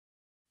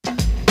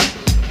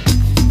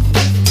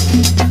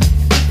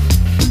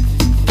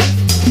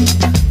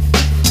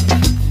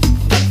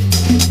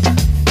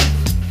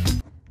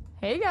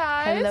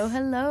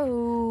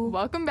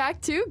welcome back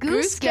to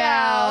Goose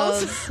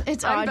Gals.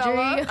 It's I'm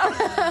Audrey.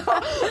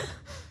 Bella.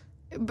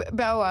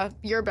 Bella.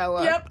 You're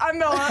Bella. Yep, I'm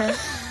Bella.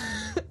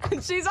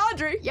 She's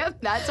Audrey.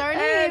 Yep, that's our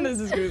name. And this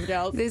is Goose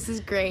Gals. This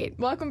is great.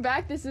 Welcome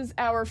back. This is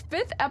our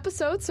 5th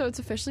episode, so it's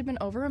officially been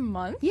over a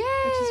month. Yay!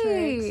 Which is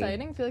very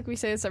exciting. I feel like we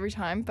say this every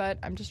time, but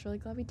I'm just really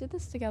glad we did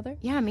this together.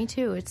 Yeah, me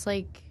too. It's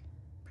like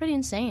pretty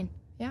insane.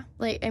 Yeah.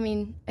 Like, I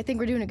mean, I think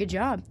we're doing a good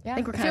job. Yeah. I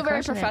think we're I kind feel of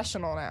very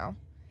professional now.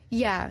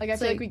 Yeah. Like, I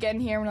feel like we get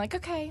in here and we're like,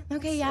 okay,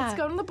 yeah. let's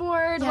go on the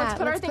board. Yeah, Let's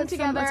put our thing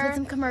together. Let's put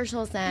some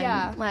commercials then.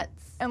 Yeah.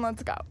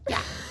 Let's go.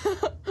 Yeah.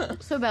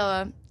 So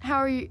Bella,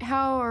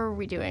 how are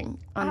we doing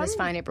on this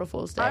fine April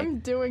Fool's Day? I'm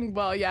doing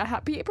well. Yeah.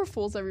 Happy April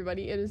Fool's,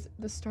 everybody. It is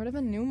the start of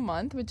a new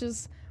month, which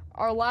is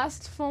our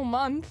last full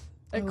month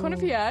at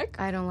Quinnipiac.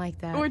 I don't like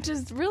that. Which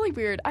is really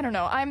weird. I don't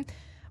know.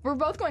 We're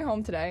both going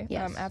home today.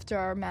 Yes. After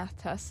our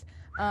math test.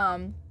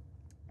 And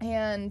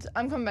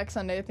I'm coming back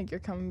Sunday. I think you're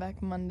coming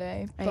back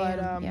Monday. But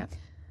yeah.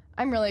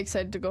 I'm really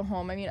excited to go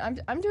home. I mean,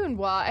 I'm doing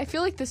well. I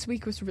feel like this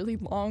week was really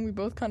long. We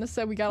both kind of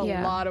said we got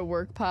a lot of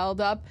work piled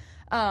up.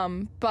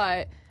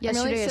 But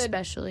yesterday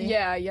especially.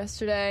 Yeah,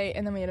 yesterday,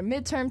 and then we had a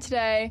midterm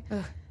today.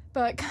 Ugh.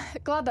 But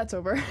glad that's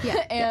over.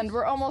 Yeah, and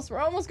we're almost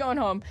going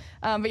home.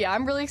 But yeah,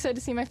 I'm really excited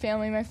to see my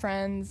family, my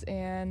friends,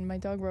 and my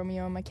dog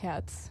Romeo and my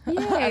cats. I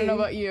don't know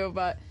about you,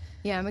 but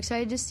yeah, I'm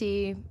excited to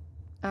see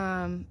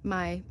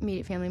my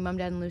immediate family, mom,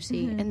 dad, and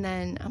Lucy, and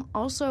then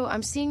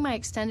I'm seeing my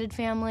extended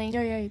family.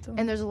 Yeah, you told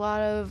me. And there's a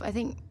lot of, I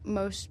think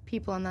most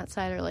people on that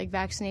side are like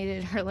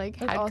vaccinated or like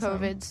That's had awesome.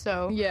 COVID.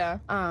 So yeah,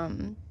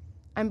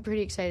 I'm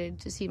pretty excited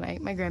to see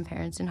my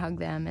grandparents and hug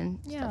them and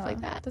stuff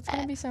like that. That's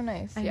gonna be so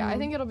nice. I Yeah, I know.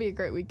 think it'll be a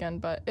great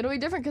weekend, but it'll be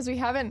different because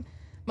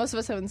most of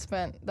us haven't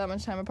spent that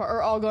much time apart,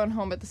 or all going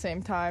home at the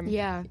same time.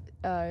 Yeah,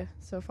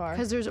 so far.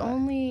 because there's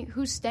only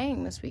who's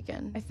staying this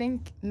weekend. I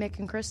think Mick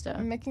and Krista.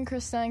 Mick and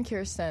Krista and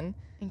Kirsten.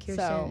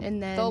 So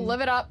and then they'll live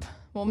it up.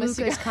 We'll miss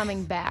you Luca's guys.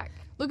 coming back.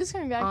 Luca's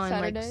coming back on,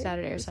 Saturday. like,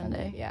 Saturday or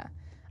Sunday. Yeah.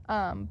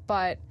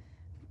 But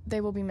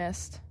they will be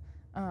missed.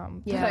 But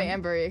Yeah. I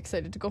am very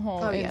excited to go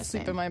home and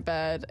sleep same. in my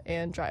bed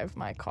and drive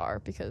my car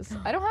because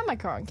I don't have my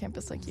car on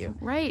campus like you.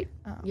 Right.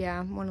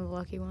 Yeah, I'm one of the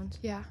lucky ones.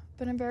 Yeah,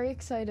 but I'm very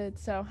excited.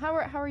 So how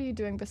are you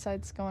doing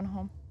besides going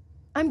home?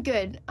 I'm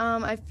good.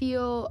 I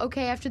feel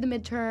okay after the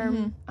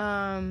midterm.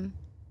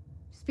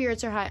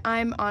 Spirits are high.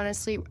 I'm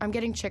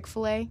getting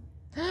Chick-fil-A.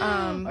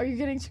 Are you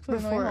getting Chick-fil-A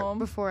on the way home?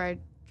 Before I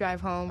drive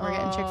home, we're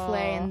getting Chick-fil-A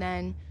and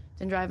then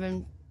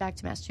driving back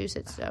to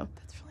Massachusetts. So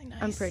That's really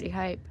nice. I'm pretty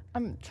hype.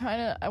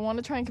 I want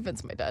to try and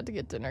convince my dad to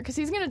get dinner because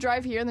he's gonna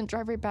drive here and then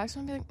drive right back. So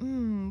I'm gonna be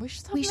like, we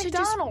should stop at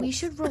McDonald's. We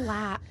should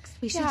relax.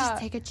 We should just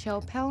take a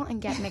chill pill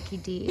and get Mickey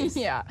D's.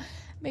 Yeah,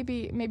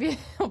 maybe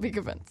I'll be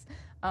convinced.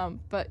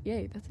 But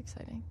yay, that's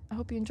exciting. I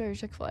hope you enjoy your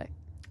Chick-fil-A.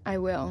 I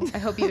will. I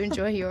hope you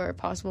enjoy your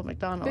possible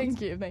McDonald's.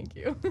 Thank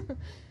you.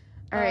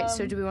 All right.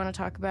 So do we want to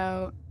talk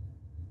about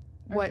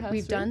what past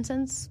we've week? done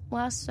since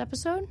last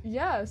episode?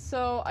 Yeah,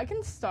 so I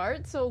can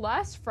start. So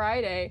last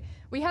Friday,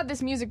 we had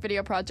this music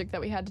video project that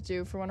we had to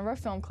do for one of our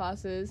film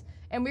classes,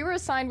 and we were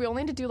assigned, we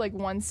only had to do like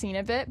one scene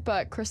of it,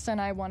 but Krista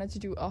and I wanted to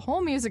do a whole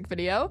music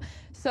video.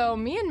 So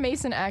me and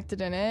Mason acted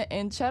in it,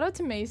 and shout out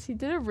to Mace, he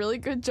did a really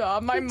good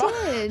job. My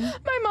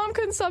mom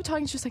couldn't stop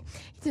talking. She was like,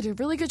 he did a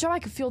really good job. I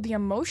could feel the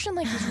emotion,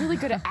 like he's really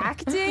good at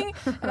acting.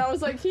 And I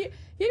was like, he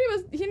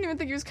didn't even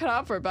think he was cut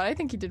out for it, but I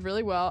think he did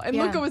really well. And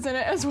Yeah. Luca was in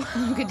it as well.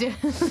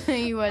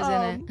 He was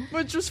in it.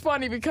 Which was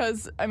funny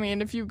because, I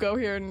mean, if you go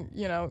here and,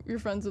 you're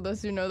friends with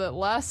us, you know that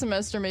last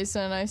semester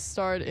Mason and I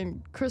starred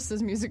in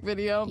Krista's music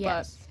video.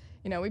 Yes.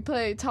 But, we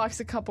play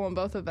toxic couple in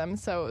both of them,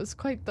 so it was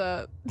quite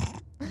the...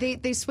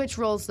 They switch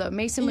roles, though.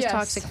 Mason was Yes.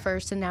 toxic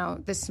first, and now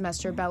this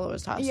semester Bella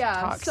was toxic.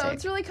 Yeah, so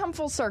it's really come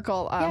full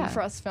circle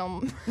for us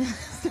film.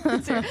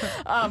 But no,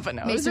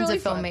 it was Mason's really a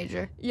film fun.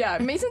 major. Yeah,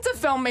 Mason's a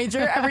film major,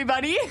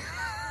 everybody.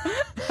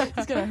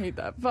 He's gonna hate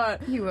that,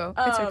 but You will.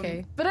 It's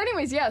okay. But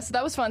anyways, yeah, so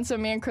that was fun. So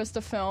me and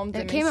Krista filmed.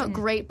 It and came out Mason-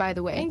 great, by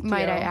the way. Thank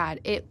might you. I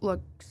add? It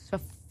looks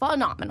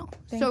phenomenal.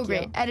 Thank So you.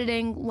 great.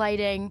 Editing,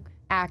 lighting,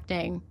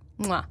 acting.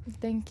 Mwah.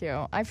 Thank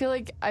you. I feel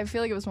like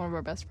it was one of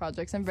our best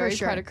projects. I'm very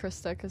sure. proud of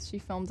Krista because she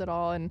filmed it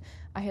all, and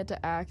I had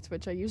to act,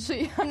 which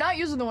I'm not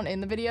usually the one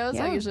in the videos.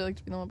 Yeah. I usually like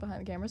to be the one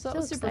behind the camera, so that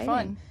was Still super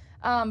exciting.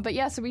 fun. But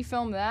yeah, so we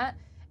filmed that,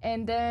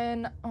 and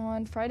then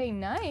on Friday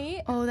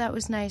night, Oh, that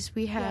was nice.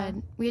 We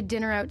had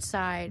dinner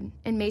outside,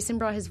 and Mason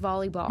brought his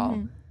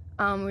volleyball.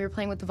 We were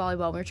playing with the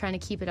volleyball. We were trying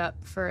to keep it up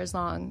for as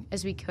long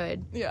as we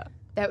could. yeah,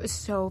 That was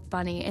so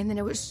funny. And then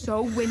it was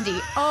so windy.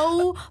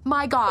 Oh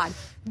my God.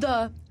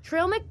 The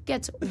trail mix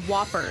gets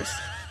Whoppers.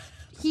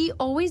 He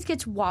always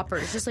gets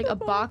Whoppers, just like a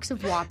box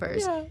of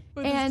Whoppers. Yeah,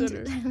 with his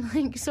dinner.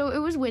 And so it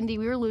was windy.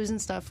 We were losing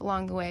stuff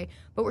along the way,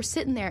 but we're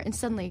sitting there, and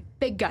suddenly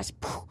big gust,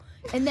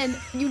 and then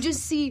you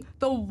just see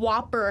the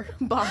Whopper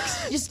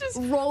box just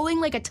rolling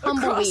like a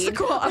tumbleweed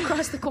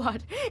across the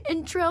quad.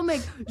 And Trail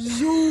Mix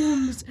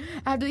zooms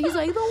after he's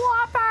like the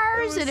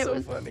Whoppers, It was and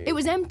so funny. it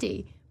was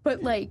empty.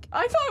 But like,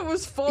 I thought it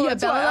was full. yeah,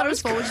 That's Bella why thought I it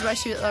was full, which is why crying.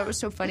 she thought it was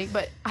so funny.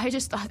 But I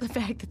just thought the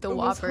fact that the It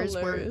was Whoppers were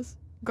hilarious.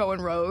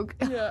 going rogue.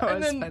 Yeah, That and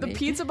was then funny. the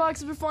pizza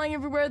boxes were flying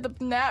everywhere. The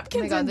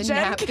napkins Oh my God, and the Jen.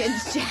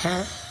 napkins.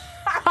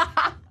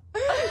 I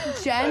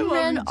Jen love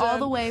ran you, all Jen.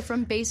 the way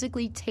from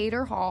basically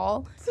Tater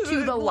Hall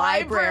to the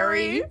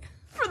library.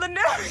 for the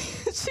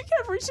note. She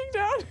kept reaching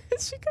down and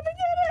she couldn't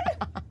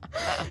get it.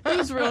 It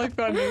was really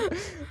funny.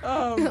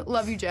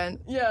 Love you, Jen.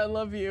 Yeah, I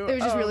love you. It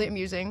was just really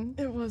amusing.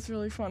 It was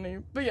really funny.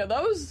 But yeah,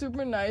 that was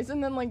super nice.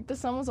 And then like the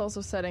sun was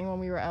also setting when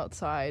we were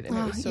outside and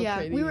it was so yeah,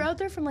 pretty. we were out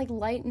there from like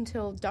light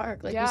until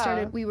dark. Like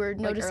Yeah. we were Like,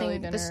 noticing early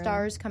the dinner.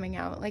 stars coming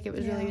out. Like it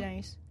was really Yeah.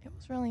 nice. It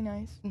was really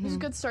nice. It was a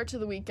good start to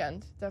the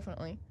weekend,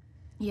 definitely.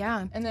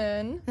 Yeah. And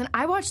then Then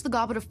I watched The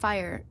Goblet of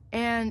Fire,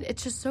 and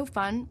it's just so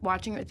fun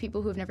watching it with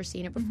people who have never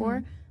seen it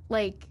before.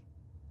 Like,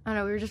 I don't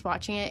know, we were just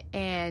watching it,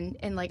 and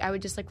like I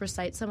would just like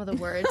recite some of the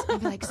words and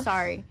be like,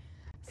 sorry.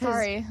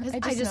 Sorry,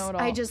 I just know it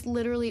all. I just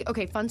literally,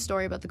 okay, fun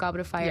story about The Goblet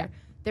of Fire. Yeah.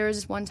 There was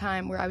this one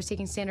time where I was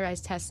taking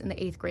standardized tests in the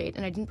 8th grade,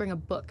 and I didn't bring a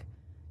book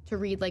to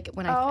read like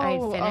when I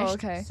had finished.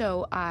 okay.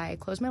 So I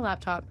closed my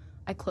laptop,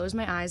 I closed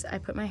my eyes, I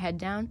put my head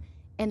down,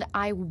 and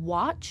I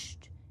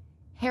watched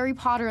Harry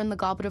Potter and the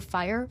Goblet of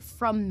Fire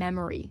from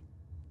memory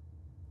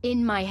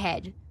in my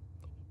head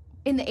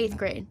in the 8th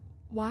grade.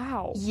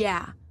 wow.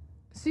 Yeah.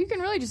 So you can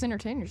really just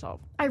entertain yourself.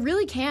 I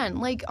really can.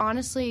 Like,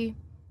 honestly,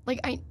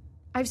 like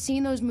I've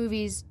seen those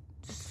movies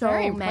so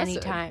Very many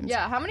impressive. times.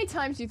 Yeah, how many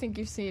times do you think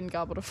you've seen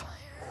Goblet of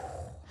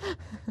Fire?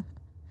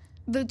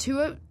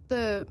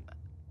 The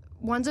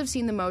ones I've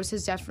seen the most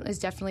is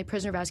definitely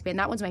Prisoner of Azkaban.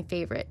 That one's my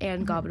favorite,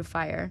 and Goblet of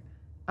Fire.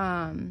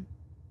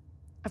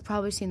 I've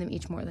probably seen them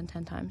each more than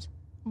 10 times.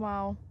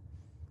 Wow,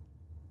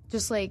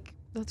 Just like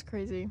that's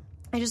crazy.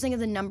 I just think of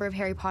the number of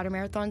Harry Potter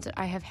marathons that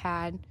I have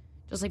had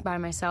just like by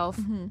myself,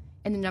 and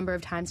the number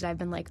of times that I've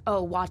been like,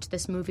 oh, watch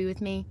this movie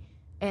with me,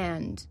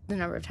 and the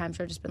number of times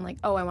where I've just been like,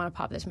 oh, I want to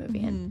pop this movie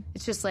in.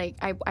 It's just like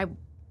I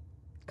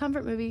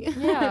comfort movie.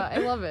 Yeah, I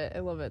love it. I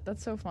love it.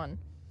 That's so fun.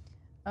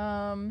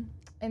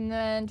 And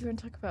then do you want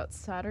to talk about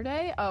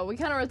Saturday? Oh, we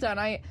kind of wrote down.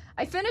 I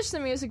finished the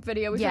music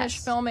video. We finished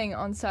Yes. filming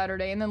on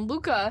Saturday, and then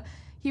Luca,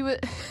 he was.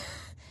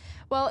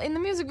 Well, in the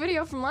music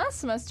video from last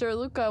semester,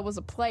 Luca was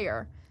a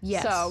player.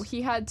 Yes. So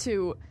he had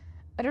to.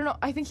 I don't know.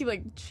 I think he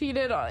like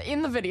cheated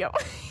in the video.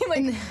 He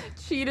like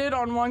cheated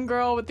on one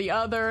girl with the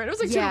other. It was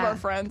like two of our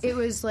friends. It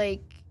was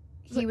like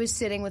he was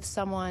sitting with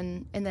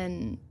someone, and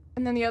then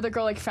And then the other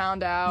girl like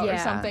found out or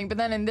Yeah. something. But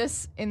then in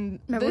this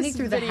Remember when he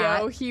threw the video,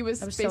 hat? he was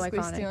That was so basically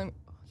iconic. stealing.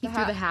 he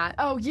threw the hat.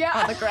 Oh yeah,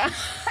 on the ground.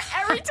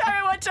 Every time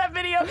I watch that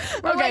video,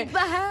 We're okay. like, the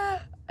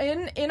hat.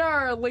 In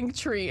our link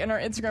tree in our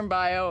Instagram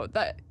bio,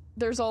 that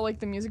there's all like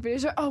the music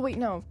videos. Oh wait,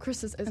 no,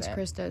 Krista's isn't. That's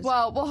Krista's.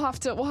 Well, we'll have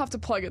to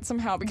plug it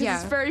somehow because Yeah.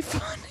 it's very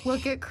funny.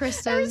 Look at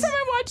Krista's. Every time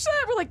I watch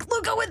that, we're like,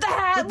 Luca with the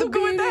hat, Luca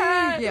with the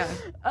hat.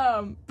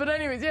 Yeah. But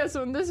anyways, yeah.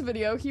 So in this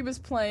video, he was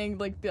playing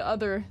like the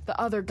other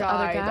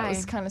guy that guy.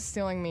 was kind of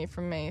stealing me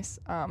from Mace.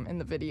 In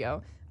the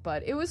video,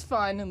 but it was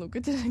fun and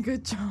Luca did a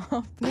good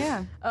job.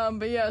 Yeah.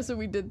 But yeah, so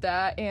we did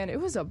that and it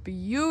was a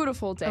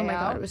beautiful day Oh my out.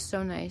 god, it was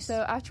so nice.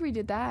 So after we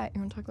did that, you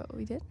want to talk about what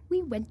we did?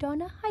 we went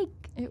on a hike.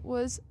 It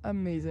was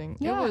amazing.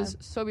 Yeah. It was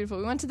so beautiful.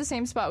 We went to the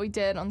same spot we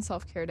did on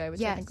self-care day,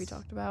 which I think we Yes.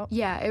 talked about.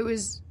 Yeah, it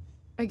was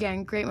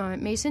again great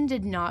moment. Mason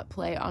did not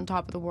play on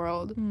Top of the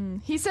World.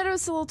 He said it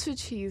was a little too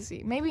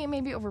cheesy.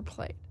 Maybe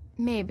overplayed.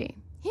 Maybe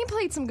He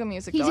played some good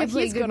music. he though. did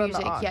play He's good on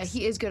music. the aux. Yeah,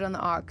 he is good on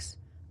the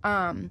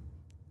aux.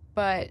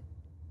 But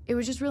it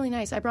was just really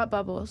nice. I brought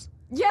bubbles,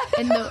 Yeah.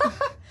 and the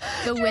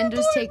You wind were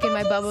was blowing taking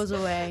my bubbles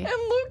away. And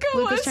Luca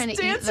Luke was was trying to eat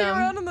dancing them.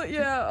 around in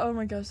the Oh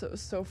my gosh, that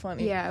was so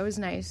funny. Yeah, it was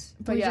nice.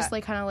 But we yeah. just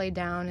like kind of laid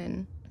down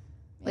and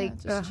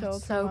like just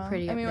chilled for a so while.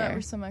 pretty And we up went there.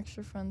 with some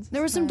extra friends.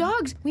 There were this some time.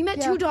 dogs. We met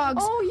Yeah. 2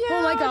 dogs. Oh yeah.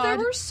 Oh my god.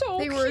 They were so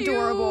They were cute.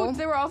 adorable.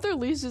 They were off their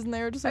leashes and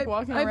they were just like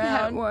walking I around.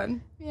 pet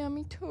one. Yeah,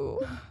 me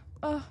too.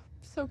 Oh,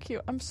 so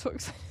cute. I'm so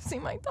excited to see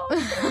my dog.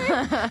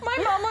 My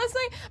mom last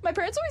night, my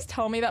parents always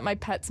tell me that my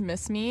pets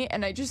miss me,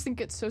 and I just think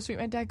it's so sweet.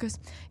 My dad goes,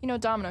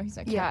 Domino, he's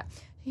like, Yeah.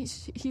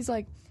 He's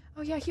like,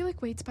 oh yeah, he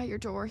like waits by your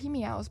door. He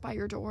meows by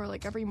your door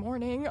like every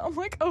morning. I'm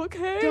like,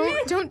 okay.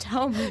 Don't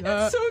tell me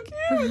that. It's so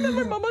cute. And then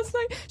my mom last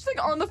night, she's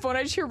like on the phone.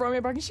 I just hear Romeo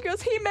barking. She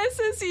goes, he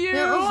misses you.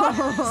 No.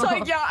 So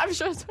like, yeah, I'm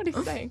sure that's what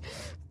he's saying.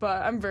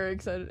 But I'm very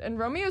excited. And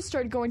Romeo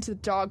started going to the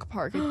dog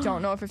park. I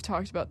don't know if I've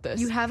talked about this.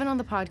 You haven't on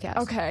the podcast.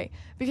 Okay,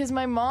 because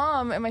my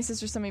mom and my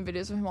sister send me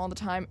videos of him all the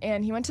time,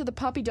 and he went to the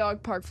puppy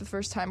dog park for the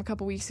first time a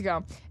couple weeks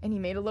ago, and he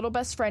made a little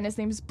best friend. His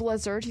name is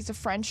Blizzard. He's a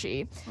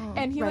Frenchie,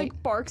 and he right.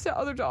 like barks at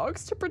other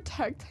dogs to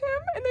protect him,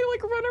 and they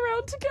like run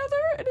around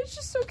together, and it's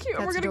just so cute.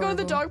 And we're That's gonna go to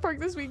the adorable. dog park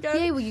this weekend.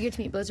 Yay, will you get to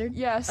meet Blizzard?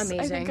 Yes,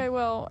 Amazing. I think I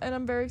will, and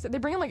I'm very excited. They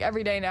bring him like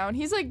every day now, and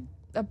he's like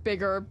a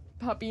bigger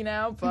puppy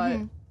now, but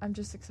I'm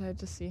just excited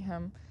to see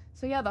him.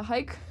 So yeah, the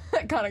hike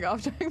kind of got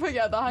off track, but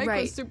yeah, the hike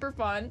Right. was super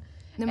fun.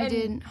 Then we And-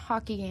 did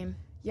hockey game.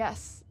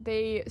 Yes,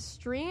 they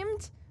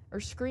screened. I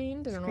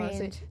don't know how to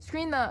say. Screened.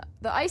 Screened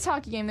the ice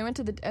hockey game. They went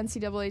to the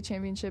NCAA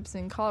championships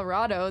in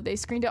Colorado. They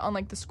screened it on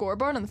like the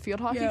scoreboard on the field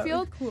hockey Yeah, it was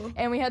field, cool.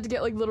 and we had to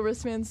get like little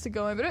wristbands to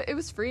go in, but it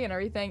was free and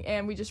everything.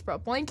 And we just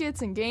brought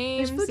blankets and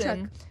games. There's food truck.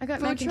 and I got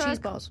food mac and cheese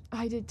truck. balls.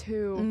 I did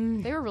too.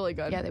 They were really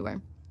good. Yeah, they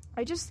were.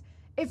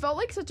 it felt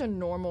like such a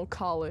normal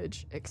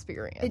college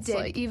experience. It did,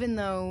 Like, even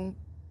though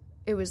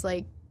it was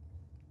like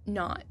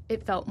not.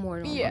 It felt more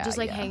normal, Yeah, just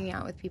like yeah. hanging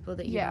out with people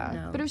that you don't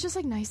know. but it was just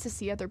like nice to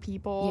see other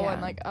people, Yeah.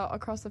 and like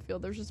across the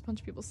field, there was just a bunch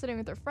of people sitting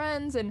with their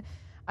friends, and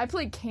I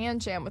played Can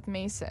Jam with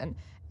Mason,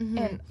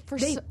 and for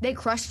They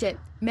crushed it.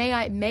 May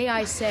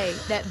I say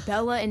that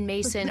Bella and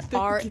Mason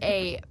are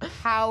a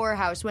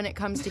powerhouse when it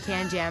comes to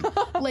Can Jam.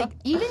 Like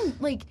even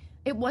like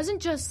it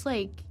wasn't just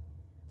like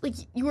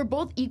you were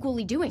both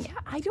equally doing it.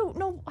 I don't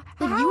know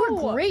how. Like you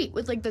were great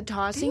with like the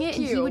tossing Thank it,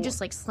 and he you. would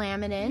just like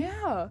slam it in.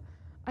 Yeah,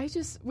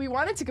 we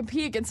wanted to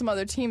compete against some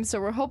other teams, so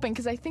we're hoping,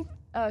 because I think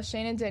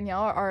Shane and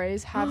Danielle, our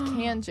RAs, have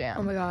Can Jam.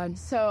 Oh my god.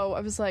 So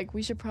I was like,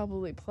 we should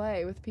probably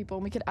play with people,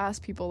 and we could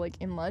ask people like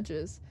in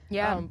ledges.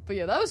 Yeah. But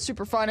yeah, that was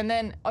super fun. And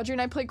then Audrey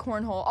and I played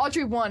cornhole.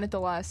 Audrey won at the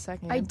last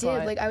second. I did.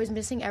 but- Like I was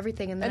missing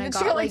everything, and then And I then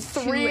she got got, like,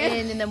 like 2 3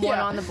 in, and then 1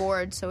 Yeah. on the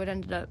board, so it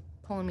ended up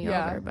pulling me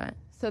Yeah. over. But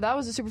So that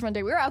was a super fun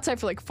day. We were outside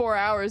for like 4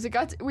 hours.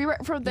 We were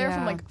from there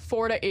from Yeah. like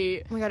 4 to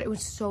 8. oh my god, it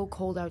was so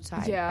cold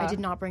outside. Yeah. I did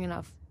not bring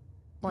enough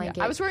blanket.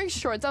 Yeah, I was wearing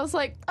shorts. I was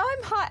like,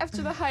 I'm hot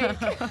after the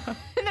hike. And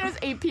then it was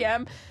 8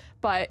 p.m.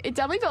 But it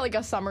definitely felt like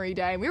a summery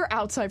day. We were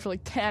outside for like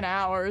 10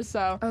 hours.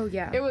 So Oh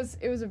yeah. it was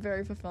a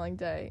very fulfilling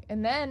day.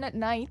 And then at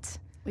night,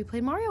 We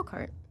played Mario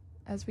Kart.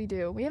 as we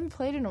do, we haven't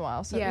played in a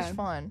while, so it Yeah. was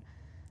fun.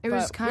 It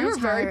was But kind we of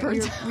were very tired.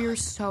 burnt We were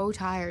so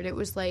tired. It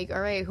was like, all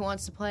right, who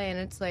wants to play? And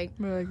it's like,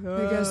 We're like,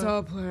 I guess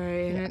I'll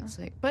play. And it's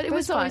like, but it But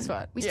was it's always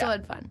fun. fun. We Yeah. still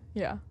had fun.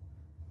 Yeah.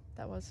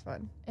 That was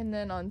fun. And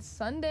then on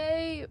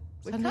Sunday,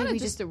 we Sunday kind of we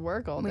just just- did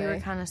work all We day. were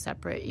kind of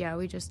separate. Yeah,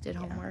 we just did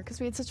homework. Because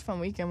we had such a fun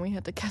weekend, we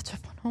had to catch up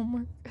on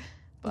homework.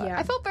 But Yeah.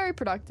 I felt very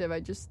productive. I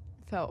just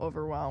felt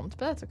overwhelmed,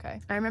 but that's okay.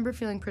 I remember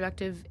feeling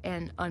productive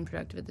and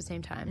unproductive at the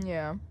same time.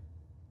 Yeah.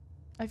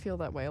 I feel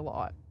that way a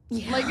lot.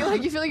 Yeah. Like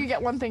you feel like you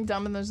get one thing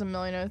done, and there's a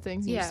million other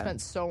things, and you Yeah.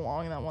 spent so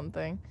long in that one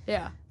thing.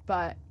 Yeah.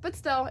 But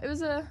still, it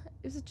was a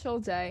chill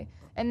day.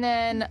 And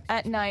then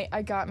at night,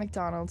 I got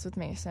McDonald's with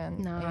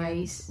Mason.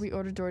 Nice. And we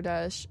ordered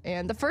DoorDash.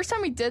 And the first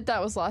time we did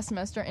that was last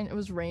semester, and it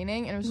was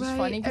raining. And it was just Right,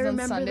 funny I because on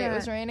remember Sunday it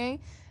was that. raining.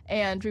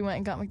 And we went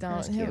and got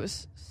McDonald's. And it cute.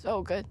 was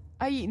so good.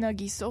 I eat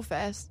nuggies so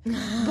fast.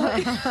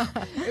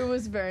 But it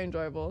was very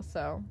enjoyable.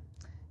 So,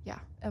 yeah,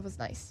 it was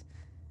nice.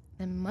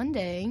 Then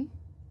Monday,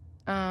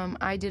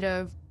 I did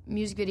a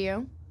music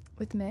video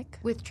With Mick.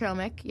 with Trail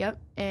Mick. Yep.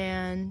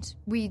 And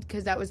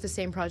because that was the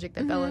same project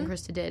that Bella and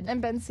Krista did.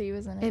 And Ben C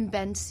was in it. And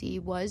Ben C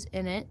was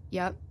in it.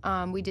 Yep.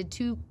 We did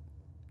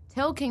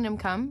Till Kingdom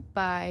Come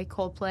by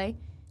Coldplay.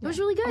 It was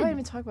really good. I didn't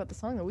even talk about the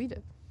song that we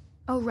did.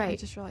 Oh, I right.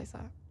 just realized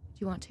that.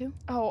 Do you want to?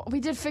 Oh, we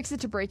did Fix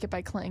It to Break It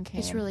by Clinton Kane.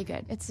 It's really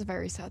good. It's a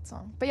very sad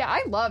song. But yeah,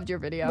 I loved your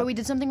video. But we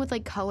did something with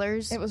like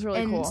colors. It was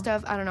really and cool.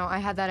 stuff. I don't know. I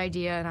had that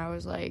idea and I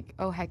was like,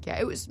 oh heck yeah.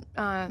 It was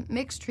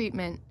mixed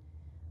treatment.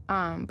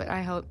 But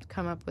I helped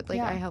come up with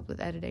Yeah. I helped with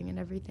editing and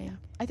everything.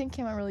 I think it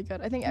came out really good.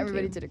 I think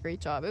everybody you. did a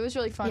great job. It was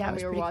really fun Yeah, when it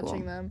we was were pretty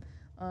watching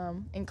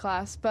them in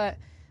class. But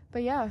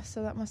yeah,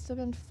 so that must have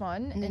been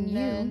fun. And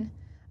then you-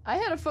 I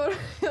had a photo. I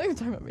feel like I'm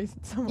talking about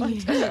Mason so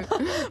much. Yeah. But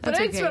That's I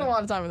didn't okay. spend a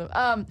lot of time with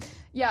him.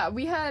 Yeah,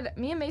 me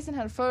and Mason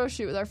had a photo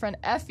shoot with our friend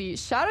Effie.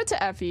 Shout out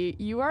to Effie.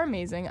 You are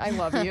amazing. I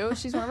love you.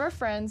 She's one of our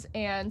friends,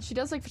 and she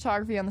does like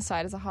photography on the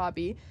side as a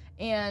hobby.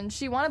 And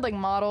she wanted like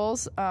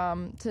models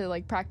to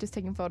like practice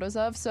taking photos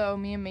of. So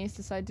me and Mace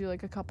decided to do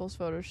like a couple's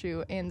photo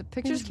shoot, and the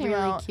pictures It's came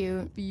really out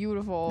cute.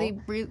 beautiful.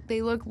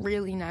 They look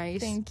really nice.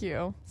 Thank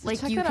you. So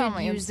Like check you that out on could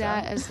my use Insta.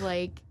 that as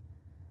like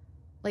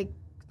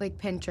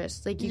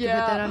Pinterest. Like you could put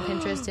that on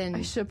Pinterest I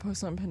and should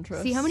post on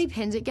Pinterest. see how many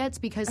pins it gets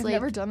because I've like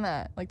never done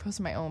that. Like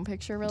posting my own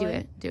picture.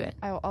 Really. do it.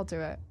 I'll do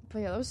it. But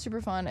yeah, that was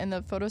super fun, and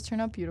the photos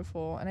turned out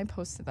beautiful, and I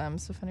posted them.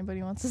 So if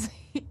anybody wants to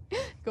see,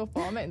 go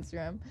follow my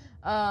Instagram.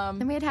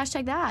 Then we had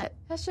hashtag that.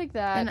 Hashtag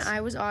that. And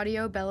I was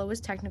audio, Bella was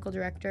technical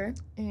director.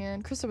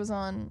 And Krista was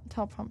on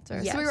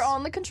teleprompter. Yes. So we were all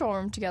in the control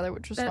room together,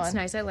 which was That's fun.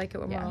 nice. I like it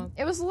when we're Yeah. all.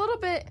 It was a little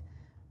bit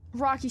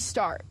rocky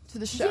start to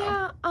the show.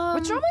 Yeah,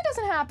 which normally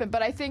doesn't happen,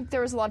 but I think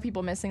there was a lot of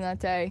people missing that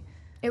day.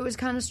 it was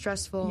kind of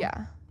stressful.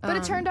 Yeah. But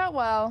it turned out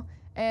well.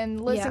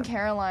 And Liz yeah. and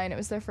Caroline, it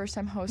was their first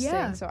time hosting.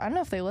 Yeah. So I don't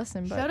know if they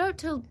listened, but Shout out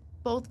to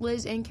both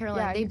Liz and Caroline.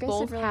 Yeah, they you guys did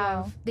both really have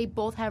well. they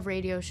both have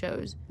radio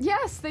shows.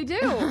 yes, they do.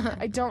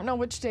 I don't know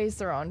which days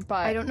they're on,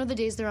 but I don't know the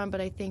days they're on,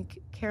 but I think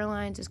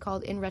Caroline's is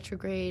called In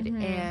Retrograde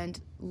and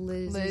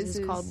Liz's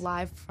is called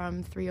Live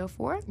from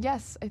 304.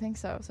 yes, I think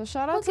so. So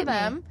shout out Look to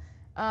at me.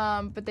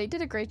 them. But they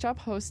did a great job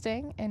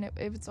hosting, and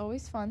it's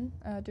always fun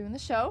doing the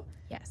show.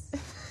 Yes.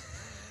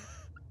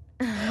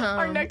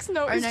 Our next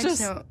note our is next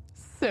just note.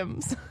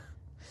 Sims.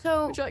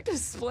 So Would you like to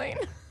explain?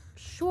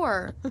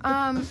 sure.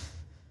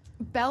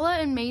 Bella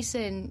and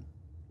Mason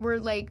were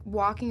like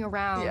walking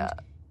around Yeah.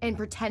 and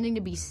pretending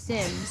to be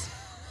Sims.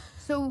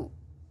 So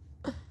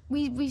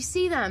we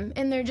see them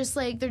and they're just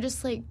like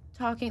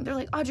talking. They're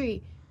like,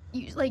 Audrey,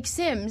 you, like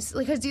Sims,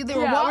 because they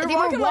were Yeah, walking we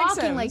were like like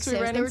Sims. We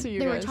Sims. ran They were, into you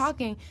they were guys.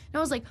 talking, and I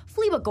was like,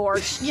 Fleba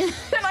Gorsh.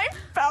 and I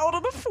fell to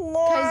the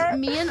floor. Because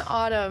me and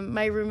Autumn,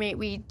 my roommate,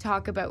 we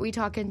talk in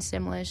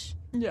Simlish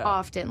Yeah.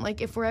 often.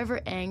 Like if we're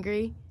ever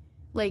angry,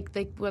 like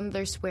one of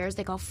their swears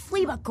they call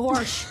 "Fliba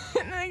Gorsh."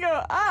 And they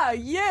go,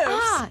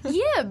 yibs.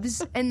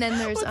 Yibs. And then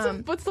there's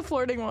what's the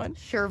flirting one?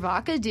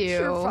 Shervakadu.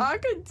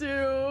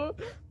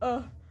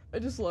 Shervakadu. I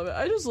just love it.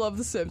 I just love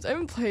The Sims. I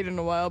haven't played in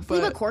a while,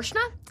 but Fliba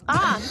Korshna?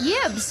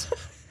 Yibs.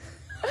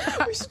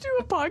 we should do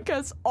a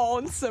podcast all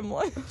in Sim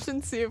language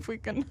and see if we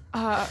can.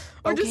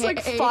 Or just like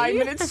okay. 5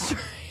 minutes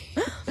straight.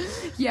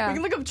 Yeah. We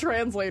can look up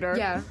translator.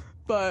 Yeah.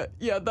 But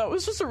yeah, that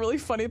was just a really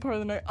funny part of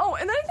the night. Oh,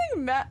 and then I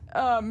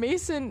think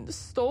Mason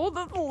stole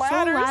the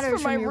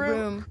ladders from my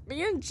room.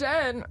 Me and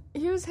Jen,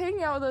 he was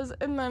hanging out with us,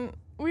 and then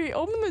we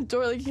opened the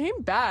door, like he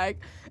came back,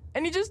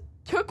 and he just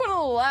took one of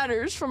the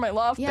ladders from my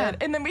loft bed,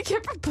 and then we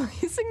kept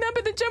replacing them,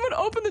 but then Jen would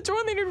open the door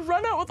and then he'd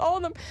run out with all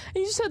of them. And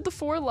he just had the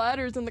 4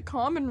 ladders in the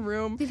common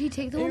room. Did he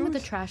take the one with the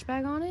trash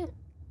bag on it?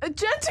 Jen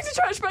took the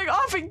trash bag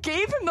off and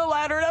gave him the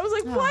ladder, and I was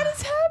like, what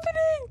is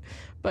happening?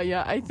 But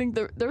yeah, I think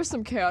there was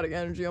some chaotic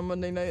energy on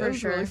Monday night. It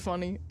was really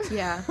funny.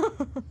 Yeah.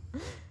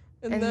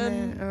 and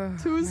then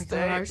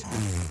Tuesday. This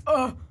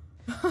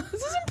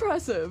is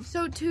impressive.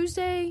 So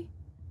Tuesday,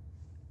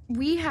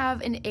 we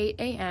have an 8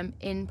 a.m.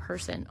 in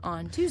person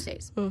on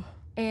Tuesdays.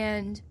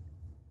 And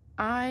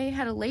I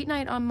had a late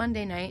night on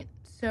Monday night,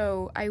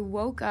 so I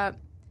woke up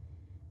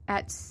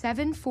at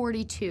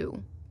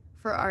 7:42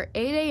 for our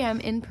 8 a.m.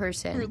 in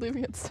person. We're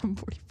leaving at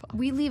 7:45.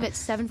 We leave at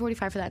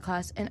 7:45 for that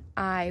class, and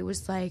I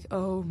was like,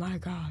 oh my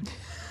God.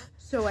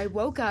 So I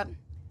woke up,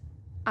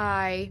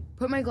 I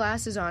put my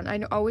glasses on.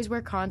 I always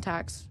wear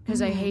contacts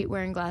because I hate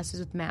wearing glasses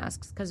with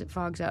masks because it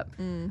fogs up.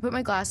 Put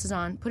my glasses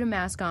on, put a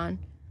mask on.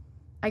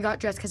 I got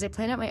dressed because I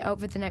planned out my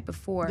outfit the night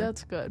before.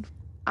 That's good.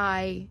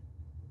 I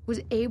was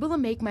able to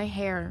make my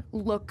hair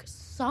look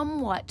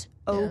somewhat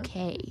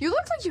okay. You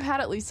looked like you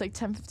had at least like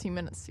 10-15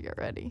 minutes to get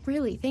ready.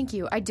 Really? Thank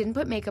you. I didn't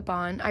put makeup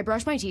on. I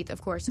brushed my teeth,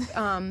 of course.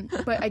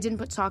 But I didn't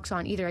put socks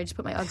on either. I just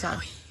put my Uggs on,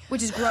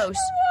 which is gross.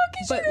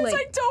 But like,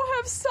 I don't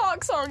have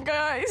socks on,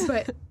 guys.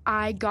 But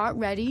I got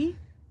ready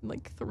in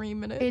like 3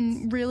 minutes.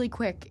 And really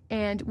quick.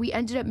 And we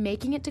ended up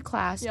making it to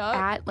class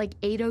at like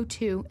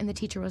 8:02, and the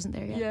teacher wasn't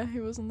there yet. Yeah,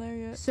 he wasn't there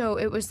yet. So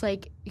it was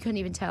like, you couldn't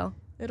even tell.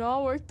 It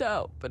all worked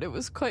out, but it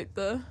was quite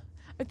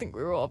I think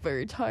we were all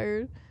very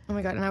tired. Oh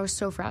my God, and I was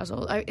so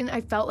frazzled.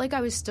 I felt like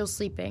I was still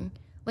sleeping.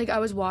 Like I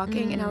was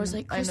walking and I was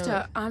like,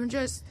 Krista, I'm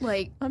just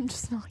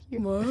not here.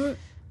 What?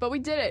 But we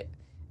did it.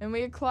 And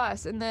we had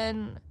class. And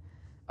then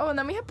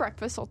we had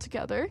breakfast all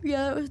together.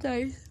 Yeah, that was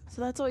nice.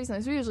 So that's always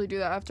nice. We usually do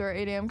that after our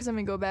 8 a.m. because then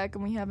we go back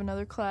and we have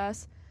another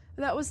class.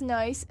 But that was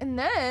nice. And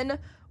then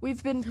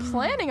we've been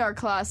planning our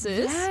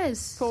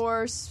classes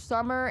for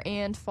summer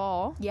and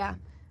fall. Yeah.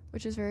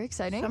 Which is very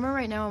exciting. Summer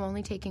right now, I'm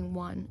only taking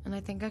one, and I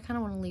think I kind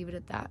of want to leave it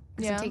at that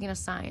because I'm taking a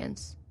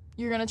science.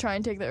 You're going to try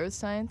and take the earth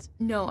science?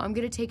 No, I'm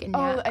going to take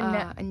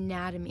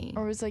anatomy.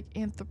 Or it was like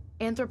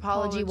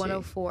Anthropology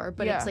 104,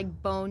 but it's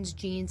like bones,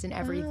 genes, and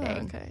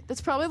everything. Okay.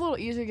 That's probably a little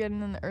easier getting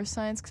than the earth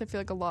science because I feel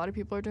like a lot of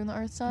people are doing the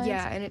earth science.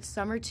 Yeah, and it's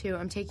summer too.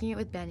 I'm taking it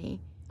with Benny.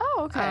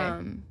 Oh, okay.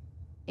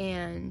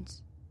 And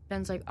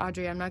Ben's like,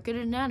 Audrey, I'm not good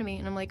at anatomy.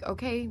 And I'm like,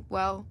 okay,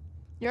 well...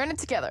 You're in it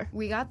together.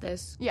 We got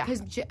this. Yeah.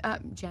 Because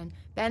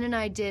Ben and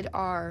I did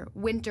our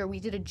winter, we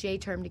did a J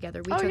term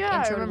together. We took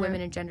Intro to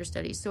Women and Gender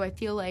Studies. So I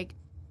feel like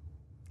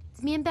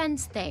it's me and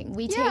Ben's thing.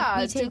 We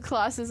take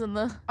classes in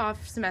the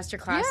off semester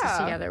classes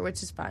together,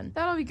 which is fun.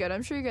 That'll be good.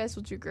 I'm sure you guys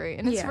will do great.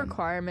 And it's a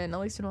requirement. At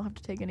least you don't have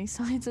to take any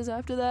sciences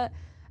after that.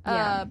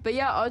 But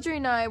yeah, Audrey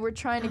and I were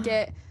trying to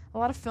get a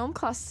lot of film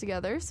classes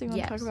together. So you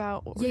want to talk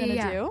about what we're going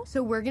to do?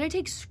 So we're going to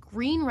take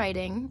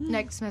screenwriting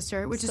next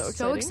semester, which is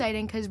so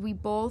exciting because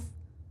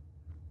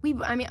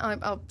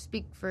I'll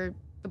speak for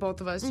the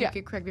both of us. You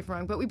could correct me if I'm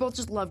wrong, but we both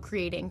just love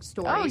creating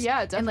stories. Oh,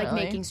 yeah, definitely. And,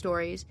 making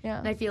stories. Yeah.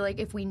 And I feel like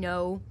if we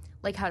know,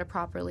 how to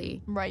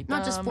properly... write them.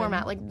 Not just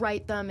format,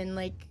 write them and,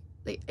 I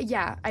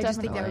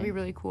just think that would be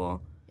really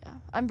cool. Yeah.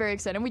 I'm very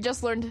excited. We just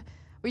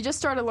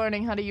started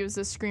learning how to use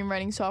this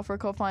screenwriting software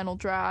called Final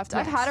Draft.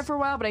 Yes. I've had it for a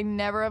while, but I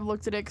never have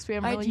looked at it because we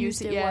haven't really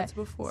used it yet. Once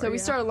before, so we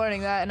started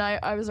learning that, and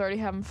I was already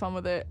having fun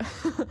with it.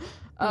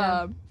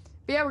 But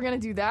yeah, we're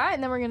going to do that,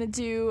 and then we're going to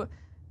do...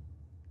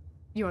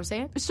 You want to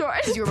say it?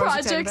 Sure.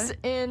 Projects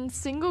in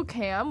single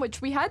cam, which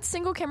we had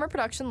single camera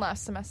production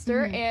last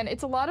semester, and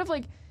it's a lot of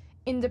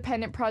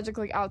independent project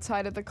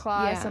outside of the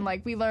class, and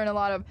we learn a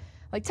lot of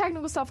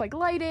technical stuff like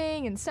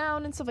lighting and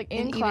sound and stuff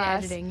in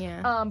class. Even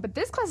editing, but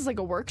this class is a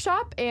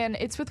workshop, and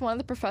it's with one of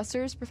the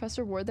professors,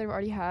 Professor Ward, that I've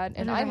already had,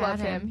 and I love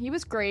him. He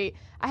was great.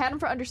 I had him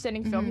for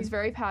understanding film. He's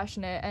very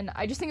passionate, and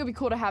I just think it would be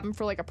cool to have him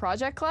for a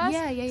project class.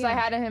 So I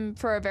had him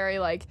for a very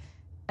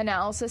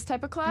analysis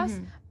type of class.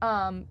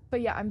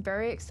 But yeah, I'm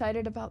very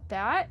excited about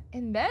that.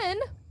 And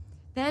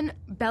then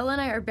Bella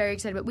and I are very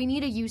excited, but we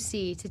need a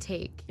UC to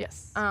take.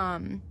 Yes.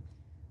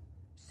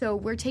 So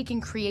we're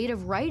taking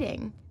creative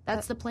writing.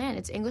 That's the plan.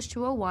 It's English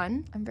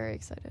 201. I'm very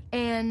excited.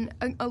 And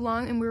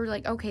and we were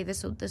like, okay,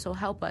 this will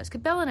help us.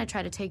 Because Bella and I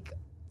try to take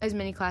as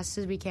many classes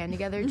as we can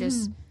together,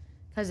 just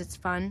because it's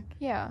fun.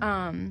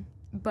 Yeah.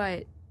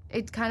 But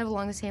it's kind of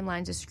along the same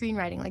lines as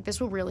screenwriting.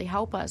 This will really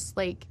help us.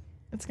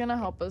 It's gonna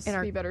help us in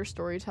our be better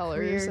storytellers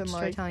career and like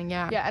storytelling.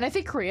 Yeah. and I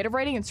think creative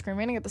writing and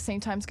screenwriting at the same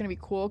time is gonna be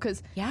cool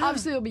because Yeah.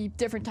 obviously there'll be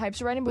different types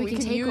of writing, but We we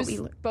can can take what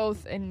use we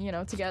both and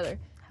together.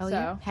 Hell so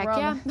yeah. Heck we're on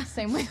yeah. the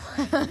same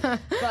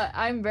wavelength. But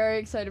I'm very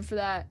excited for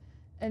that.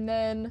 And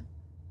then,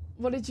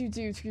 what did you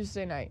do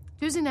Tuesday night?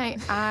 Tuesday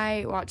night,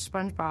 I watched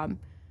SpongeBob.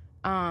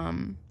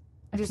 I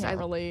can't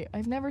relate.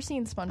 I've never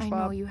seen SpongeBob.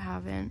 I know you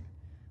haven't.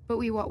 But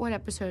what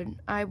episode?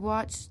 I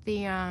watched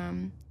the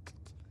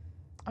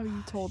Oh,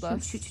 you told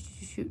us.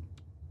 Shoot.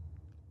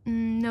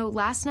 No,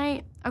 last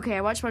night. Okay,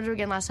 I watched SpongeBob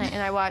again last night,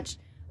 and I watched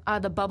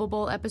the Bubble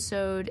Bowl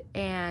episode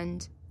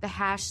and the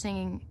Hash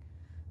singing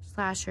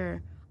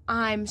slasher.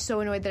 I'm so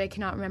annoyed that I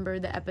cannot remember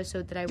the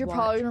episode that I You're watched.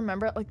 probably gonna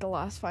remember it like the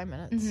last 5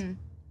 minutes.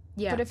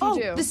 Yeah. But if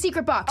you do, the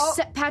secret box. Oh.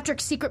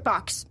 Patrick's secret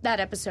box. That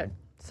episode.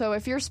 so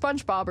if you're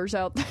SpongeBobbers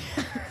out there,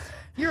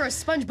 You're a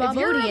SpongeBob. if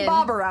you're a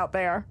bobber out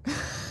there,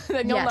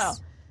 then you'll Yes.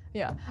 know.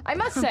 Yeah, I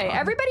must say,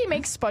 everybody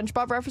makes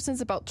SpongeBob references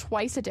about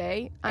twice a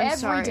day, I'm every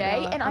sorry, day,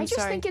 Bella. and I I'm just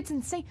sorry. think it's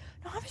insane.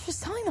 No, I was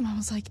just telling them, I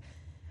was like,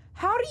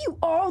 how do you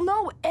all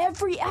know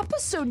every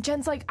episode?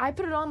 Jen's like, I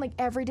put it on like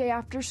every day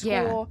after school.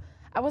 Yeah.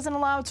 I wasn't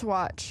allowed to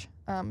watch.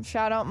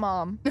 Shout out,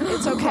 Mom.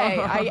 It's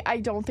okay. I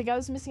don't think I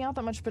was missing out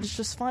that much, but it's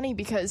just funny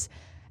because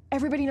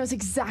everybody knows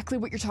exactly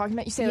what you're talking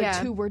about. You say like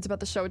Yeah. 2 words about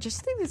the show. I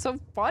just think it's so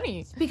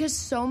funny.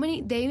 Because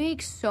they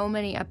make so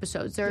many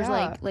episodes. There's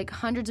Yeah. like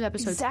hundreds of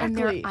episodes, and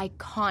they're Exactly.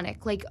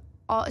 iconic. Like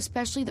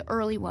especially the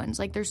early ones.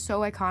 Like they're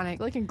so iconic.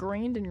 Like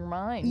ingrained in your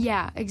mind.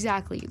 Yeah,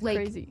 exactly. Like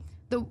Crazy.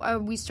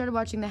 we started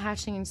watching the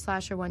Hash singing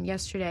slasher one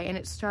yesterday, and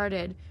it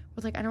started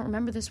with like I don't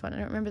remember this one,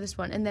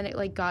 and then it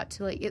like got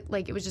to like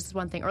it was just this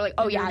one thing, or like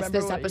oh You yeah, it's remember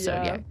this what-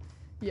 episode. Yeah.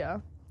 Yeah,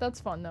 that's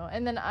fun though.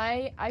 And then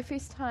I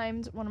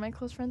FaceTimed one of my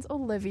close friends,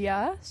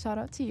 Olivia. Shout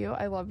out to you.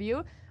 I love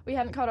you. We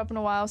hadn't caught up in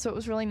a while, so it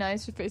was really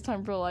nice to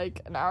FaceTime for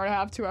like an hour and a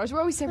half, 2 hours. We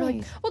always say we're like,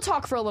 Nice. we'll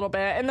talk for a little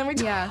bit, and then we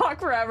Yeah. talk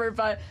forever.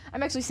 But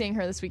I'm actually seeing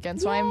her this weekend,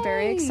 so I'm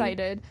very Yay.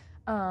 excited.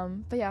 But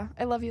yeah,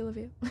 I love you,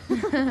 Olivia.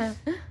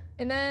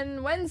 And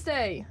then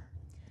Wednesday.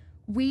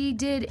 We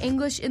did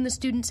English in the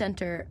student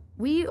center.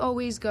 We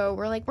always go.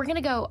 We're like we're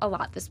gonna go a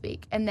lot this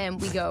week, and then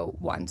we go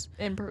once.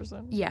 In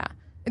person. Yeah,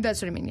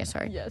 that's what I mean. Yeah,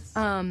 sorry. Yes.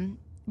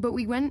 But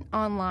we went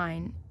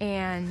online,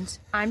 and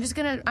I'm just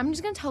gonna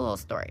tell a little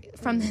story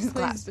from this Please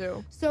class.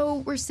 do. So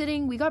we're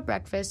sitting. We got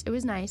breakfast. It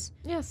was nice.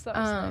 Yes, that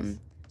was nice.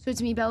 So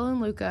it's me, Bella, and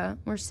Luca.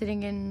 We're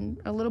sitting in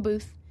a little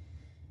booth,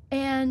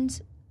 and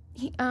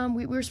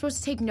we were supposed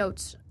to take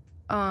notes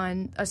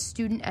on a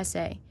student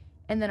essay,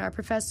 and then our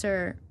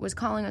professor was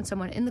calling on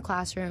someone in the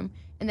classroom,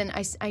 and then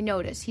I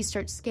noticed he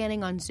starts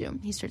scanning on Zoom.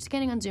 He's going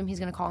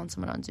to call on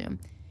someone on Zoom,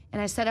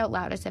 and I said out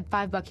loud, I said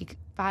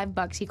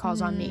 $5 he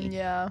calls on me.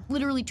 Yeah.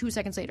 Literally 2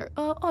 seconds later,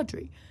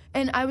 Audrey.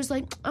 And I was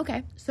like,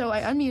 okay. So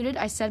I unmuted.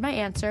 I said my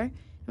answer.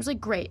 I was like,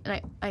 great.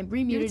 And I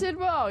remuted. You did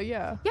well,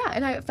 yeah. Yeah,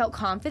 and I felt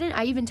confident.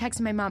 I even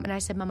texted my mom, and I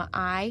said, Mama,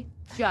 I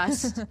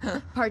just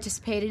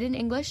participated in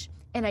English,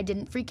 and I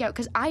didn't freak out,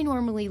 because I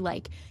normally,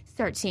 like,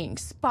 start seeing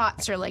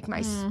spots or, like,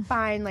 my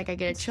spine, like, I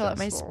get a chill up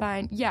my stressful.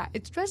 spine. Yeah,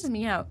 it stresses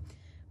me out.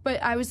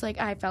 But I was like,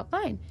 I felt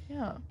fine.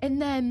 Yeah.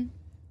 And then,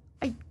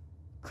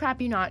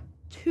 crap you not,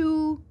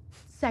 2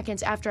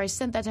 seconds after I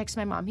sent that text to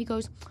my mom, he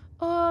goes,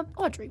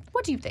 Audrey,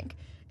 what do you think?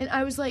 And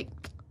I was like,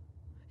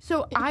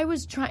 so I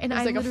was trying, and It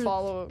was I like a literally-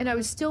 follow-up. and I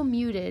was still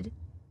muted.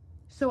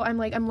 So I'm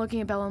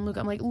looking at Bella and Luke.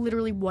 I'm like,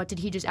 literally, what did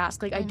he just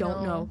ask? Like, I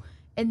don't know.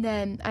 And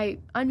then I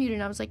unmuted,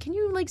 and I was like, can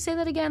you, like, say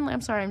that again?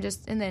 I'm sorry,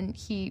 and then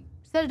he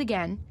said it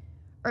again,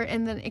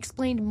 and then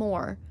explained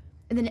more,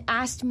 and then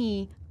asked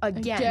me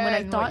again when I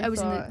Again, thought what you I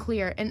was in the thought.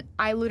 clear, and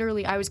I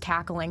was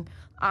cackling.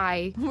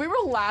 We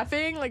were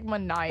laughing like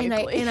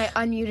maniacally. And I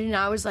unmuted, and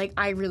I was like,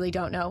 I really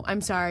don't know.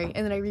 I'm sorry.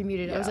 And then I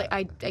remuted. I was Yeah.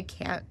 like, I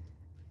can't.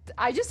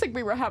 I just think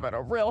we were having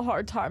a real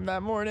hard time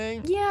that